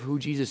story of who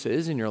Jesus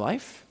is in your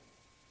life?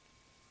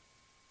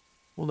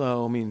 Well,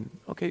 no. I mean,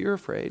 okay, you're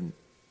afraid.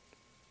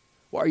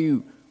 Well, are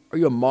you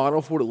a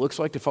model for what it looks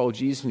like to follow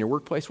Jesus in your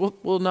workplace?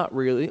 Well, not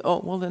really. Oh,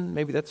 well, then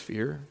maybe that's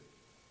fear.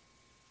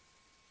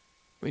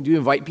 I mean, do you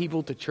invite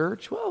people to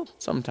church? Well,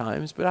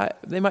 sometimes, but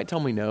they might tell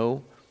me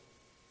no.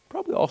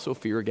 Probably also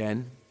fear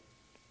again.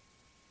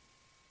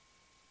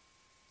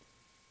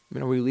 I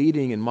mean, are we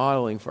leading and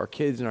modeling for our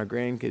kids and our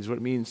grandkids what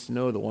it means to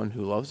know the one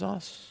who loves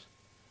us?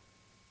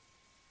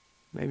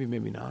 Maybe,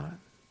 maybe not.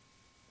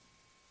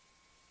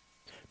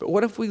 But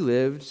what if we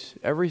lived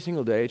every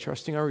single day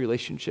trusting our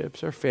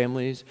relationships, our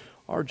families,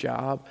 our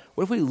job?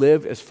 What if we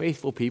lived as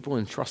faithful people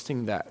and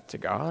trusting that to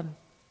God?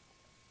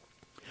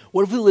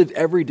 What if we lived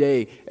every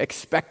day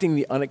expecting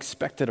the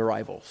unexpected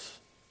arrivals?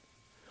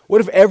 What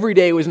if every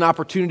day was an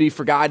opportunity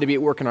for God to be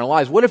at work in our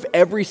lives? What if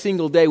every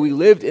single day we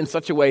lived in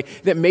such a way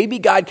that maybe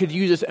God could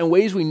use us in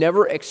ways we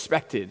never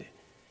expected?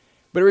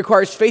 But it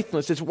requires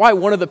faithfulness. It's why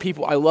one of the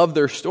people, I love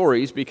their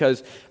stories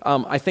because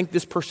I think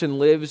this person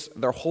lives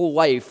their whole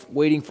life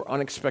waiting for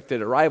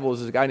unexpected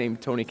arrivals, is a guy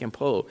named Tony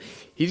Campolo.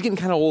 He's getting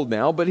kind of old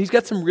now, but he's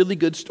got some really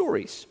good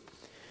stories.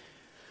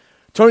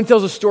 Tony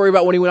tells a story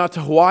about when he went out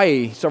to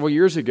Hawaii several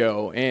years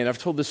ago, and I've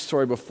told this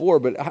story before,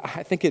 but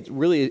I think it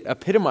really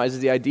epitomizes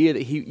the idea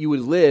that you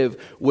would live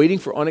waiting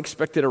for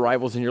unexpected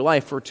arrivals in your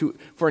life,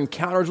 for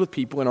encounters with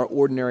people in our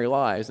ordinary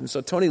lives. And so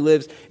Tony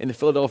lives in the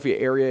Philadelphia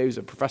area. He was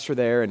a professor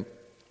there, and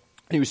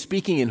he was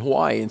speaking in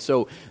Hawaii, and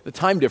so the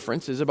time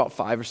difference is about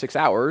 5 or 6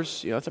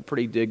 hours. You know, that's a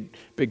pretty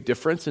big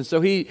difference. And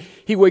so he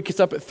wakes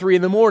up at 3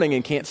 a.m.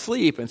 and can't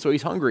sleep, and so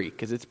he's hungry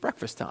because it's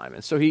breakfast time.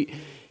 And so he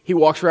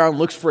walks around,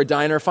 looks for a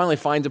diner, finally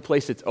finds a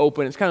place that's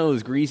open. It's kind of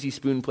those greasy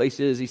spoon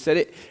places. He said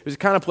it was the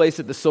kind of place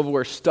that the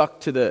silverware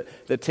stuck to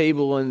the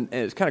table, and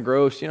it's kind of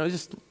gross. You know,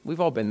 we've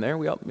all been there.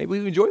 Maybe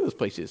we enjoy those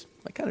places.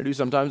 I kind of do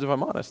sometimes, if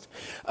I'm honest.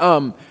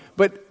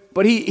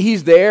 But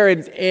he's there,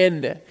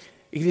 and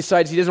he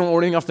decides he doesn't want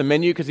anything off the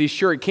menu because he's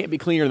sure it can't be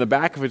cleaner in the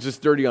back if it's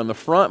just dirty on the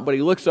front. But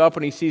he looks up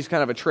and he sees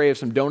kind of a tray of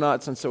some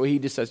donuts, and so he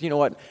just says, you know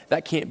what,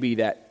 that can't be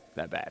that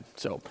bad.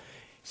 So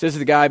he says to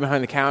the guy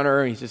behind the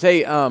counter, and he says,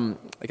 hey, can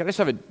I just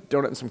have a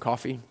donut and some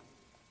coffee?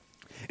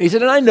 And he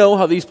said, and I know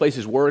how these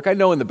places work. I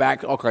know in the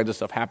back all kinds of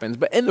stuff happens.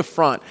 But in the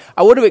front,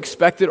 I would have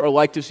expected or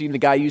liked to have seen the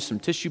guy use some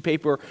tissue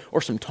paper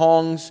or some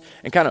tongs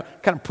and kind of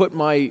pick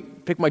my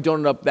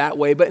donut up that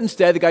way. But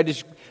instead, the guy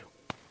just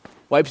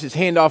wipes his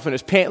hand off on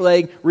his pant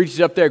leg,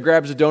 reaches up there,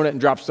 grabs a donut, and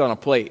drops it on a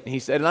plate. And he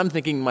said, and I'm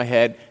thinking in my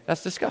head,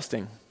 that's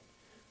disgusting.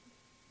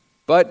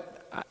 But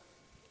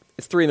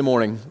It's 3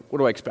 a.m. What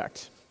do I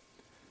expect?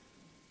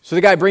 So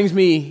the guy brings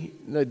me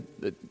the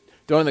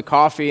donut and the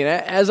coffee, and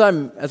as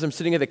I'm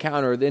sitting at the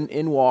counter, then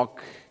in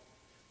walk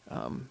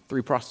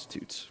 3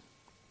 prostitutes.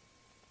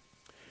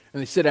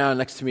 And they sit down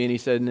next to me, and he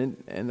said, and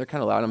they're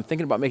kind of loud. I'm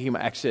thinking about making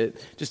my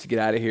exit just to get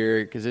out of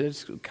here because it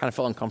just kind of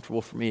felt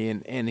uncomfortable for me.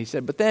 And he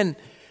said, but then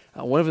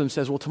one of them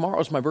says, well,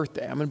 tomorrow's my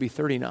birthday. I'm going to be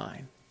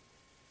 39.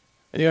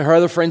 And her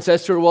other friend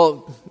says to her,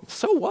 well,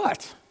 so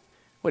what?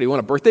 What, do you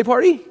want a birthday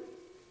party?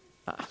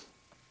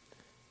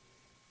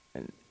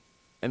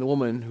 And the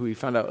woman who we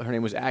found out her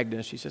name was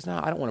Agnes, she says, no,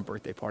 I don't want a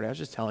birthday party. I was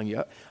just telling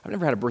you, I've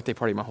never had a birthday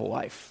party my whole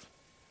life.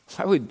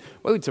 Why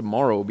would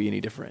tomorrow be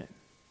any different?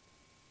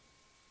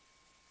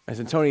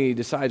 And Tony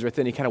decides right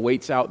then, he kind of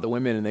waits out the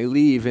women and they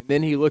leave. And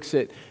then he looks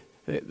at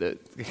the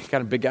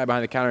kind of big guy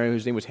behind the counter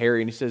whose name was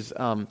Harry. And he says,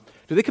 do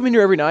they come in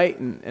here every night?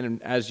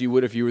 And as you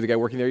would if you were the guy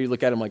working there, you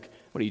look at him like,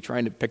 what, are you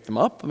trying to pick them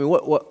up? I mean,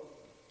 what?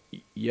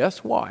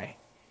 Yes, why?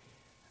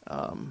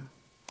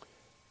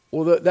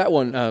 Well, that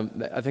one,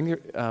 I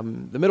think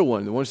the middle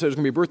one, the one who said it was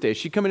going to be her birthday, is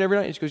she come in every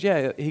night? And she goes,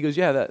 yeah. He goes,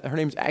 yeah, her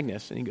name's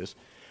Agnes. And he goes,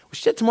 well,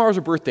 she said tomorrow's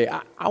her birthday.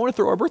 I want to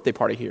throw our birthday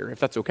party here, if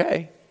that's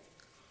okay.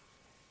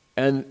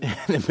 And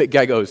the big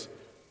guy goes, are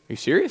you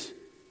serious?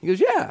 He goes,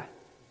 yeah.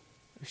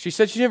 She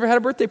said she never had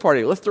a birthday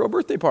party. Let's throw a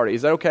birthday party.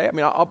 Is that okay? I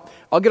mean,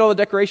 I'll get all the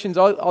decorations.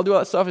 I'll do all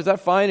that stuff. Is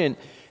that fine? And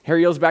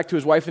Harry yells back to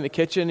his wife in the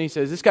kitchen. He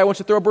says, this guy wants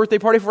to throw a birthday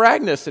party for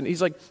Agnes. And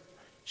he's like,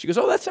 she goes,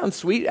 oh, that sounds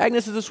sweet.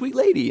 Agnes is a sweet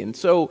lady. And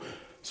so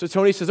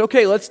Tony says,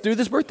 okay, let's do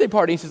this birthday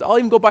party. He says, I'll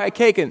even go buy a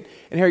cake. And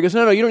Harry goes,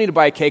 no, you don't need to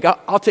buy a cake.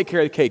 I'll take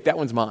care of the cake. That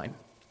one's mine.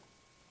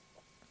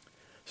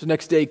 So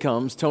next day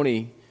comes,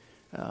 Tony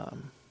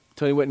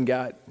went and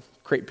got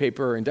crepe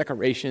paper and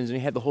decorations, and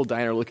he had the whole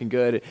diner looking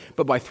good.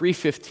 But by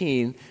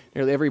 3:15,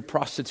 nearly every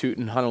prostitute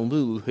in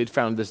Honolulu had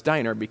found this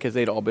diner because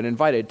they'd all been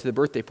invited to the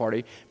birthday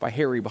party by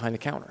Harry behind the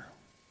counter.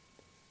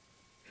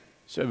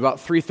 So about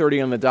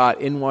 3:30 on the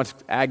dot, in walks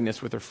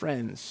Agnes with her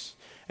friends.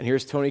 And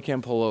here's Tony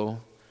Campolo,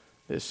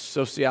 this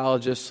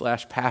sociologist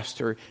 /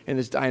 pastor, in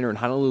this diner in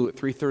Honolulu at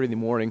 3:30 in the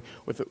morning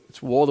with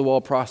its wall-to-wall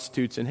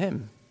prostitutes and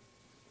him.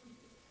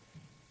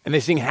 And they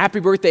sing,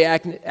 happy birthday,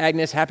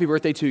 Agnes, happy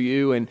birthday to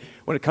you. And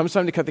when it comes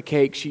time to cut the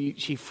cake,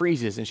 she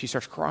freezes and she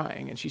starts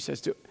crying. And she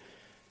says, do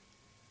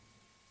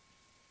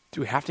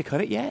we have to cut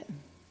it yet?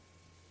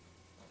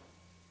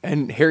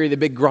 And Harry, the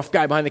big gruff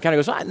guy behind the counter,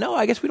 goes, no,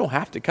 I guess we don't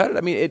have to cut it.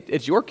 I mean,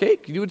 it's your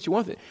cake. You do what you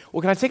want with it.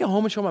 Well, can I take it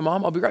home and show my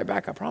mom? I'll be right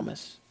back, I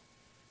promise.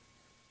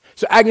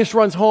 So Agnes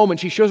runs home and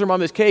she shows her mom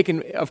this cake,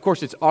 and of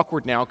course it's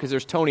awkward now because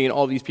there's Tony and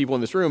all these people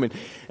in this room,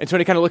 and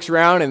Tony kind of looks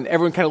around and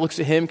everyone kind of looks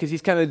at him because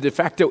he's kind of the de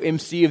facto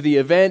MC of the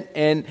event,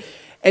 and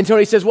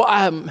Tony says, well,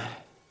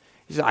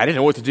 he said, I didn't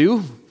know what to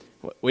do.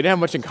 We didn't have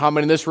much in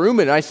common in this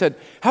room, and I said,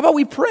 how about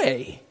we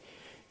pray?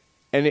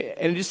 And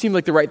it just seemed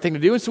like the right thing to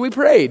do, and so we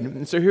prayed.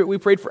 And so here we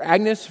prayed for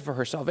Agnes, for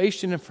her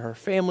salvation, and for her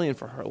family, and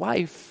for her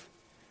life.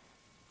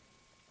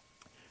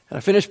 And I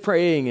finished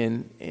praying,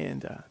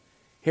 and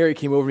Harry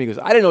came over and he goes,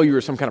 I didn't know you were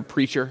some kind of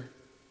preacher. And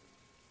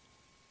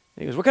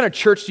he goes, what kind of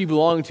church do you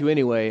belong to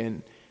anyway?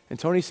 And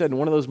Tony said, in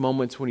one of those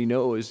moments when you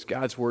know it was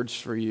God's words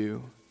for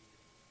you,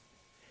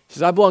 he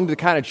says, I belong to the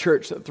kind of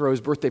church that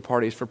throws birthday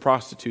parties for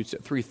prostitutes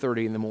at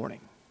 3:30 in the morning.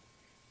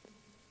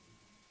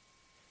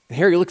 And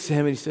Harry looks at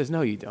him and he says,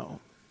 no, you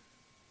don't.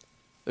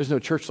 There's no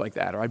church like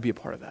that, or I'd be a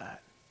part of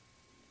that.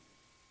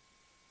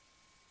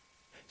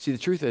 See, the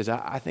truth is,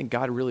 I think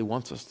God really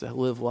wants us to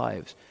live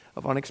lives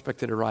of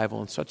unexpected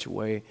arrival in such a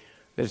way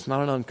that it's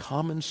not an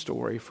uncommon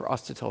story for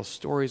us to tell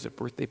stories of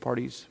birthday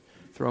parties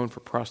thrown for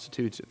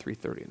prostitutes at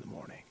 3:30 in the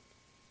morning.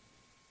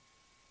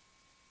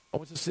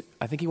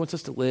 I think he wants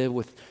us to live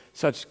with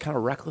such kind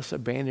of reckless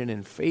abandon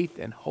in faith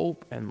and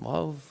hope and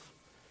love.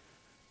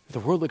 The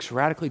world looks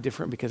radically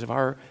different because of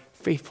our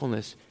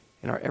faithfulness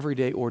in our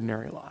everyday,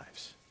 ordinary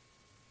lives.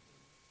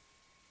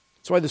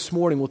 That's why this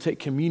morning we'll take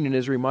communion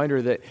as a reminder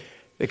that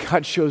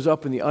God shows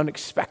up in the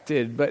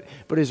unexpected, but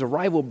his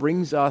arrival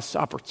brings us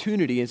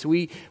opportunity. And so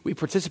we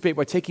participate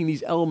by taking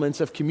these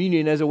elements of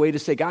communion as a way to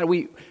say, God,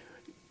 we're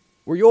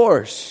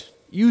yours.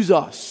 Use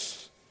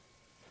us.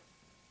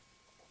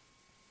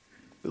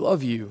 We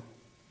love you.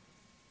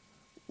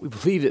 We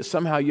believe that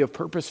somehow you have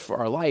purpose for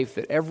our life,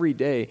 that every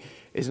day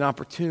is an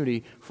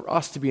opportunity for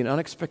us to be an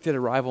unexpected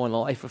arrival in the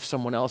life of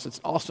someone else. It's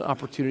also an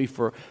opportunity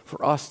for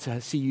us to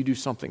see you do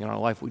something in our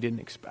life we didn't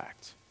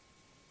expect.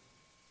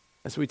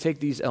 And so we take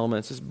these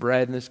elements, this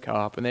bread and this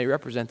cup, and they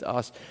represent to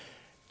us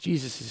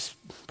Jesus'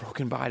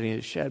 broken body and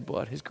his shed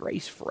blood, his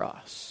grace for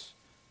us.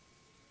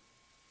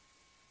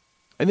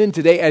 And then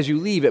today, as you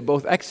leave at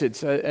both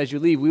exits, as you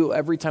leave, we will,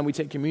 every time we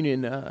take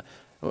communion,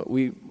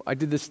 I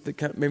did this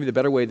maybe the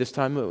better way this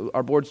time.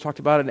 Our boards talked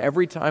about it, and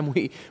every time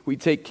we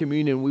take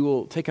communion, we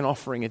will take an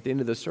offering at the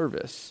end of the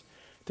service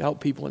to help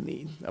people in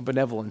need, a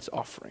benevolence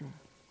offering,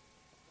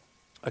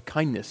 a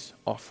kindness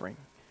offering,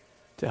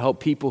 to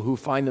help people who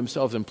find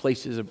themselves in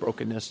places of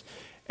brokenness.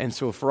 And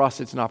so for us,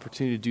 it's an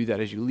opportunity to do that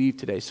as you leave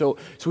today. So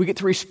we get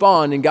to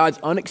respond in God's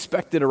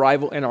unexpected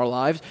arrival in our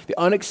lives, the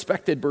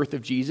unexpected birth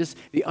of Jesus,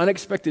 the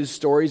unexpected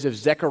stories of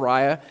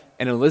Zechariah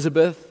and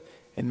Elizabeth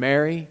and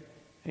Mary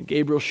and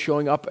Gabriel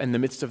showing up in the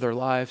midst of their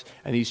lives,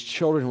 and these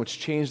children which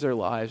changed their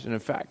lives and in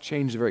fact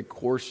changed the very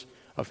course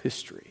of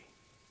history.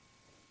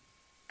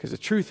 Because the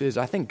truth is,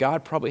 I think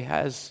God probably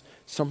has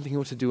something he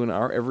wants to do in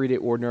our everyday,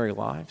 ordinary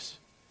lives.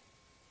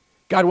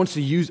 God wants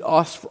to use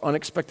us for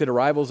unexpected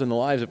arrivals in the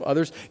lives of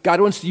others. God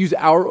wants to use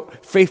our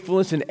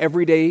faithfulness in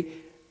everyday,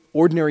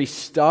 ordinary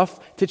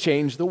stuff to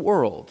change the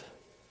world.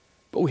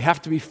 But we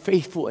have to be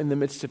faithful in the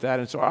midst of that.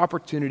 And so our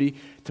opportunity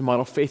to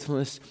model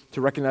faithfulness,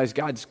 to recognize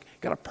God's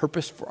got a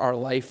purpose for our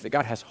life, that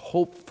God has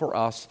hope for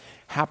us,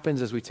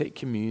 happens as we take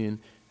communion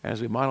and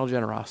as we model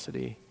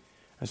generosity.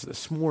 And so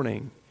this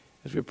morning,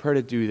 as we prepare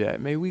to do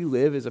that, may we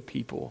live as a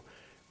people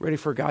ready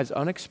for God's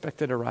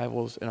unexpected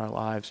arrivals in our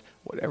lives,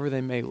 whatever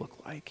they may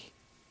look like.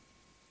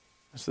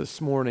 And so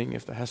this morning,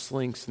 if the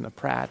Hesselinks and the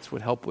Pratts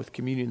would help with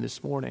communion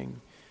this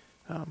morning,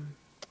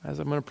 as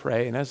I'm going to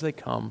pray and as they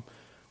come,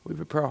 we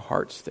prepare our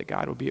hearts that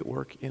God will be at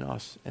work in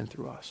us and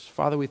through us.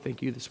 Father, we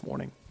thank you this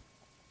morning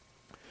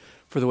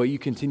for the way you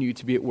continue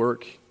to be at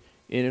work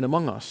in and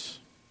among us.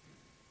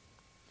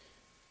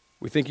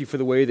 We thank you for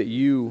the way that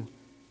you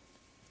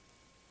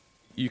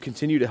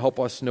continue to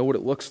help us know what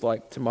it looks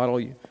like to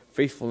model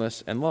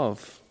faithfulness and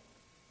love.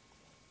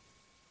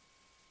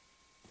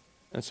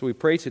 And so we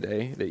pray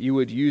today that you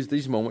would use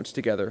these moments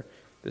together,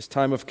 this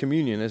time of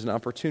communion, as an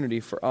opportunity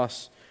for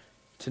us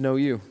to know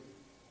you.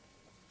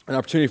 An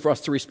opportunity for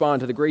us to respond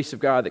to the grace of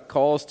God that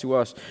calls to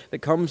us, that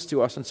comes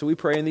to us. And so we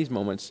pray in these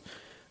moments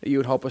that you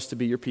would help us to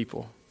be your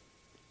people.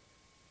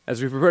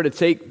 As we prepare to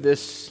take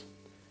this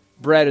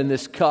bread and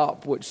this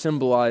cup, which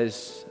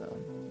symbolize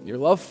your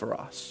love for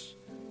us,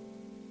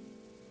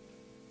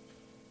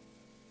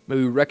 may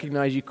we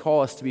recognize you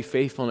call us to be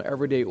faithful in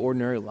everyday,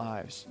 ordinary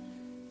lives,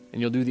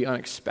 and you'll do the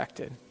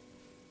unexpected.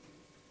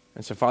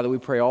 And so, Father, we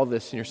pray all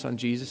this in your Son,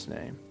 Jesus'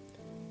 name.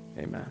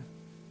 Amen.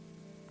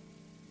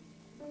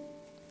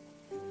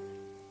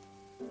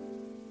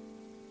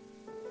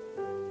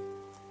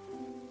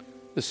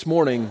 This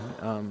morning,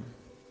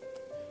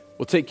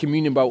 we'll take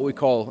communion by what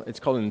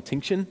it's called an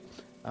intinction.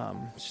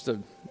 It's just a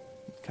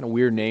kind of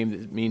weird name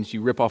that means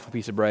you rip off a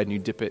piece of bread and you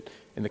dip it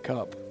in the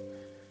cup.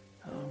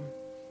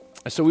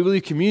 So we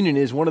believe communion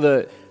is one of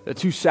the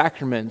two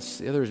sacraments.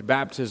 The other is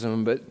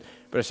baptism, but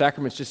a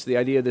sacrament is just the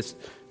idea of this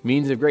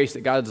means of grace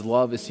that God's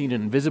love is seen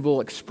in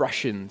visible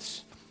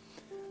expressions.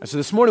 And so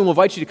this morning we'll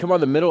invite you to come on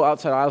the middle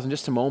outside aisles in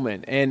just a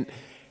moment and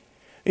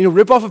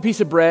rip off a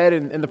piece of bread,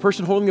 and the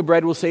person holding the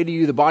bread will say to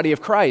you, the body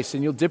of Christ,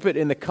 and you'll dip it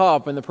in the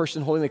cup, and the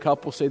person holding the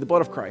cup will say, the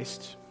blood of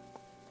Christ.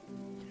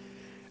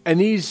 And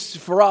these,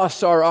 for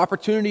us, are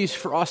opportunities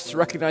for us to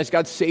recognize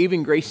God's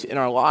saving grace in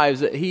our lives,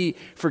 that he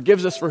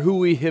forgives us for who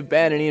we have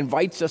been, and he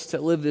invites us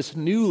to live this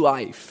new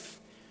life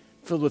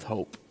filled with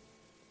hope.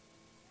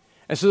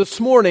 And so this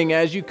morning,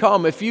 as you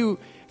come, if you've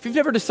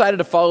never decided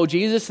to follow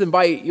Jesus, then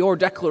by your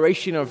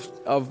declaration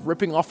of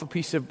ripping off a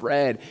piece of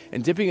bread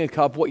and dipping in a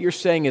cup, what you're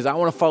saying is, I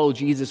want to follow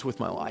Jesus with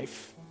my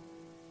life.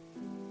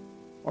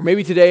 Or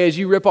maybe today, as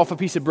you rip off a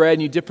piece of bread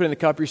and you dip it in the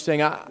cup, you're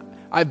saying,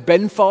 I've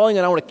been following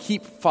and I want to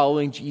keep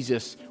following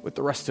Jesus with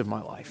the rest of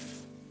my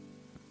life.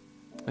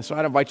 And so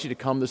I'd invite you to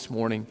come this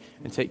morning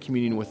and take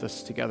communion with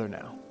us together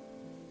now.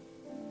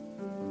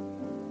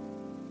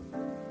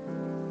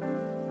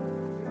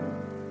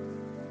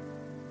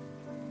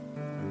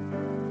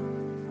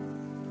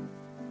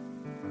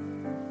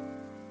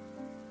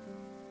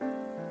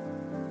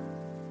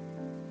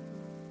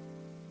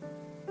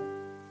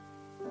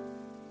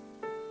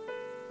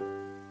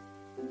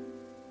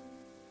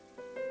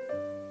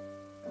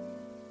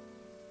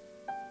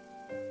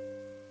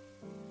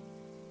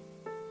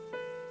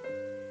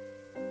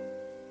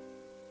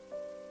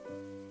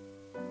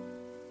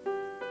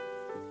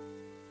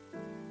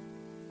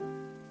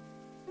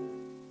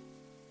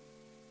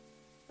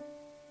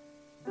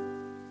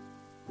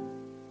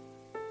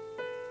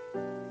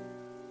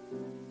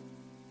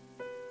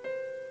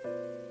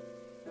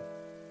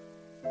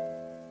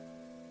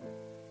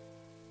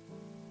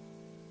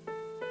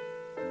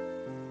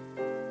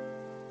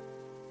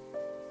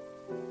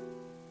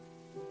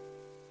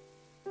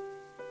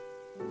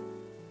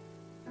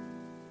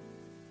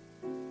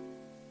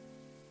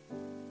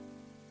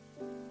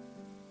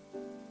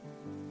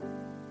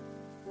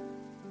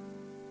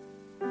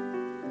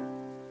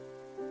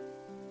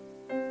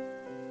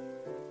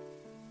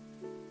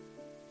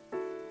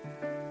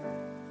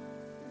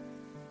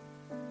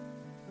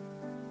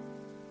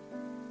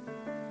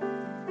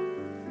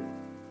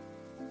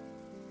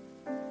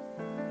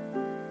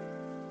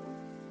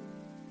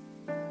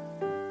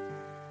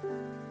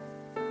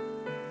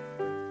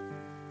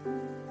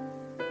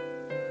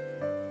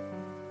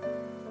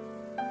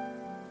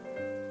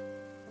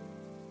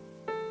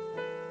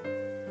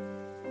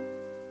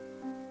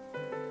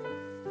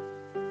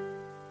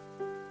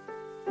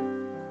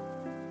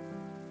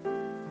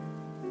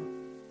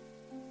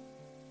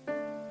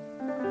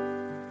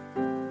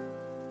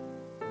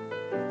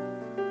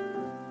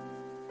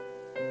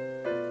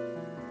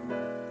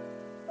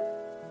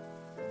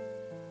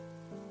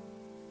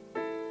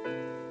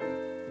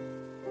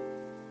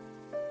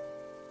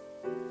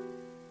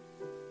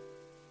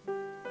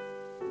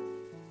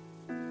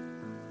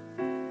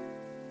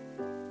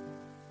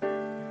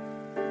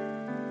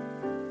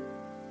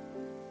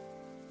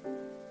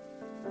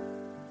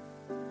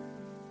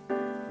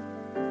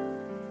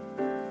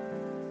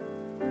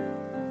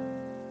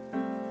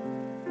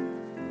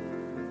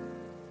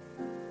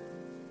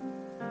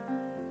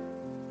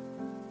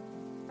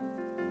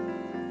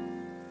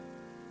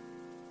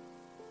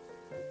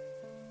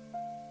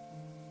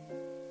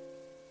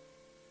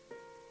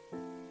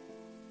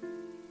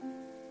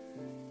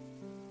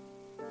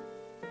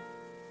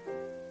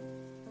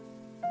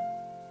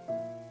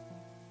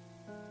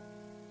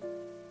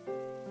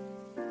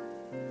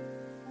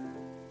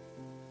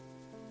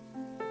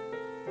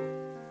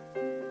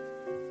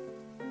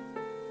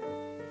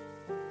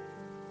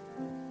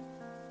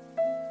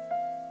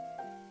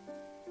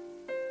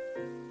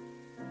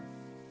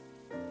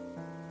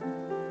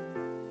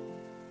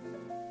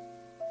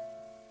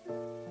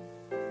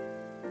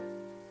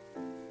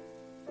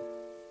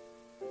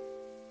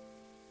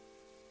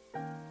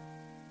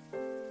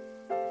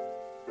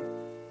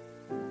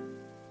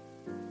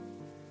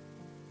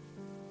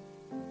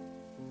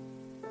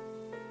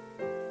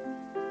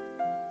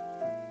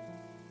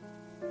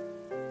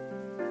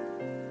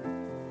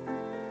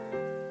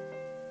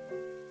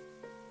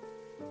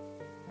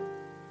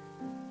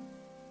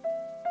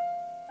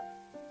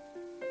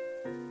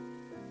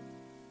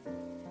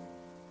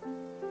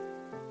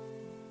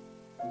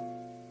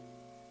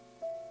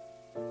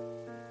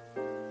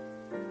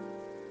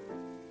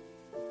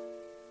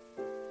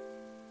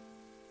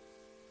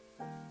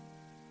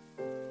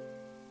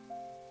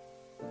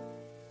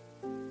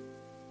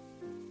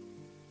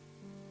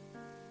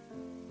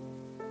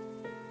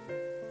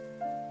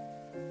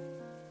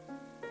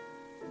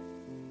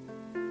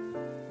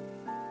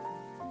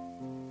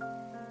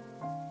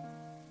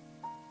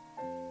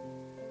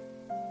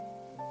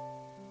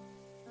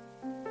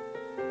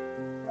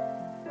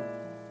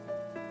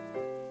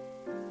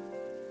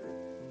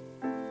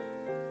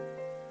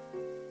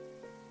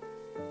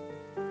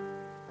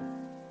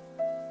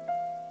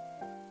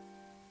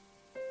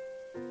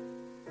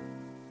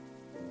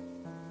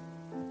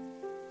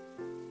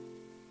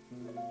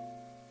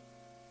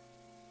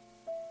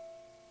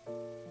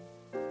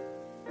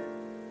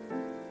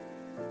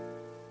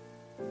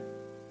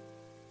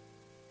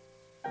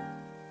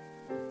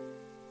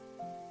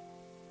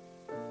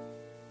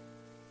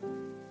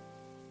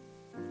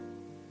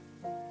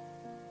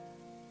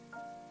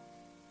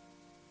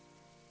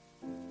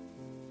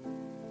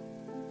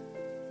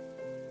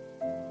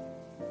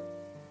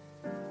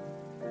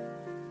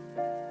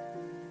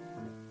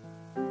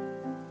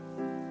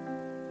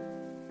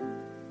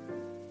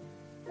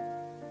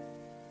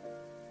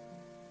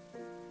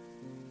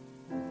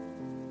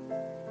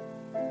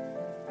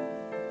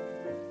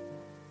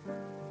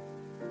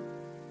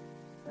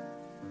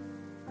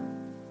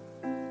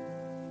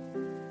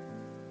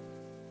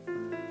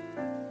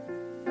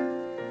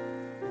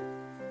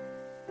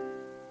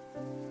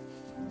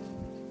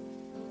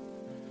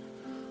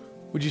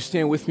 Would you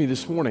stand with me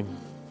this morning?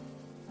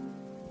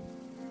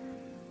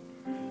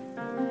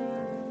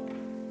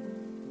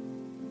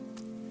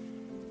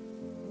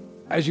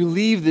 As you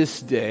leave this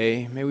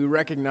day, may we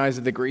recognize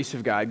that the grace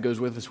of God goes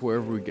with us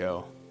wherever we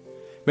go.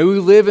 May we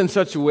live in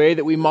such a way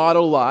that we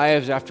model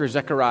lives after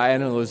Zechariah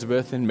and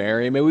Elizabeth and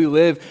Mary. May we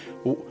live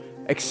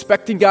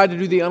expecting God to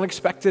do the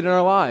unexpected in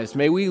our lives.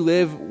 May we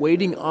live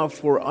waiting up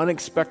for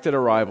unexpected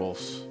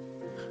arrivals.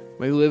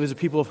 May we live as a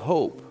people of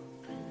hope.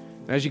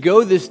 And as you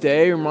go this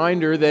day, a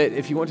reminder that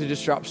if you want to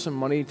just drop some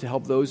money to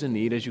help those in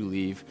need as you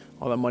leave,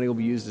 all that money will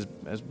be used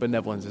as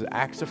benevolence, as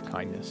acts of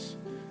kindness.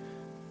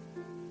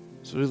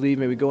 So as we leave,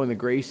 may we go in the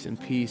grace and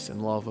peace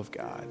and love of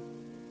God.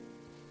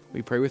 Will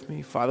you pray with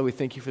me? Father, we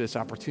thank you for this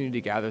opportunity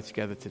to gather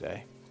together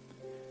today.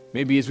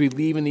 Maybe as we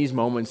leave in these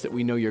moments that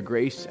we know your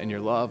grace and your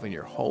love and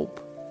your hope.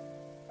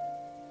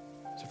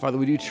 So Father,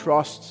 we do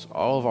trust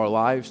all of our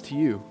lives to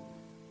you.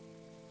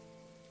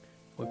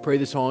 We pray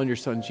this all in your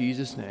Son,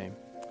 Jesus' name.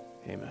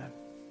 Amen.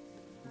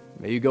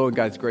 May you go in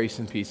God's grace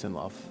and peace and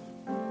love.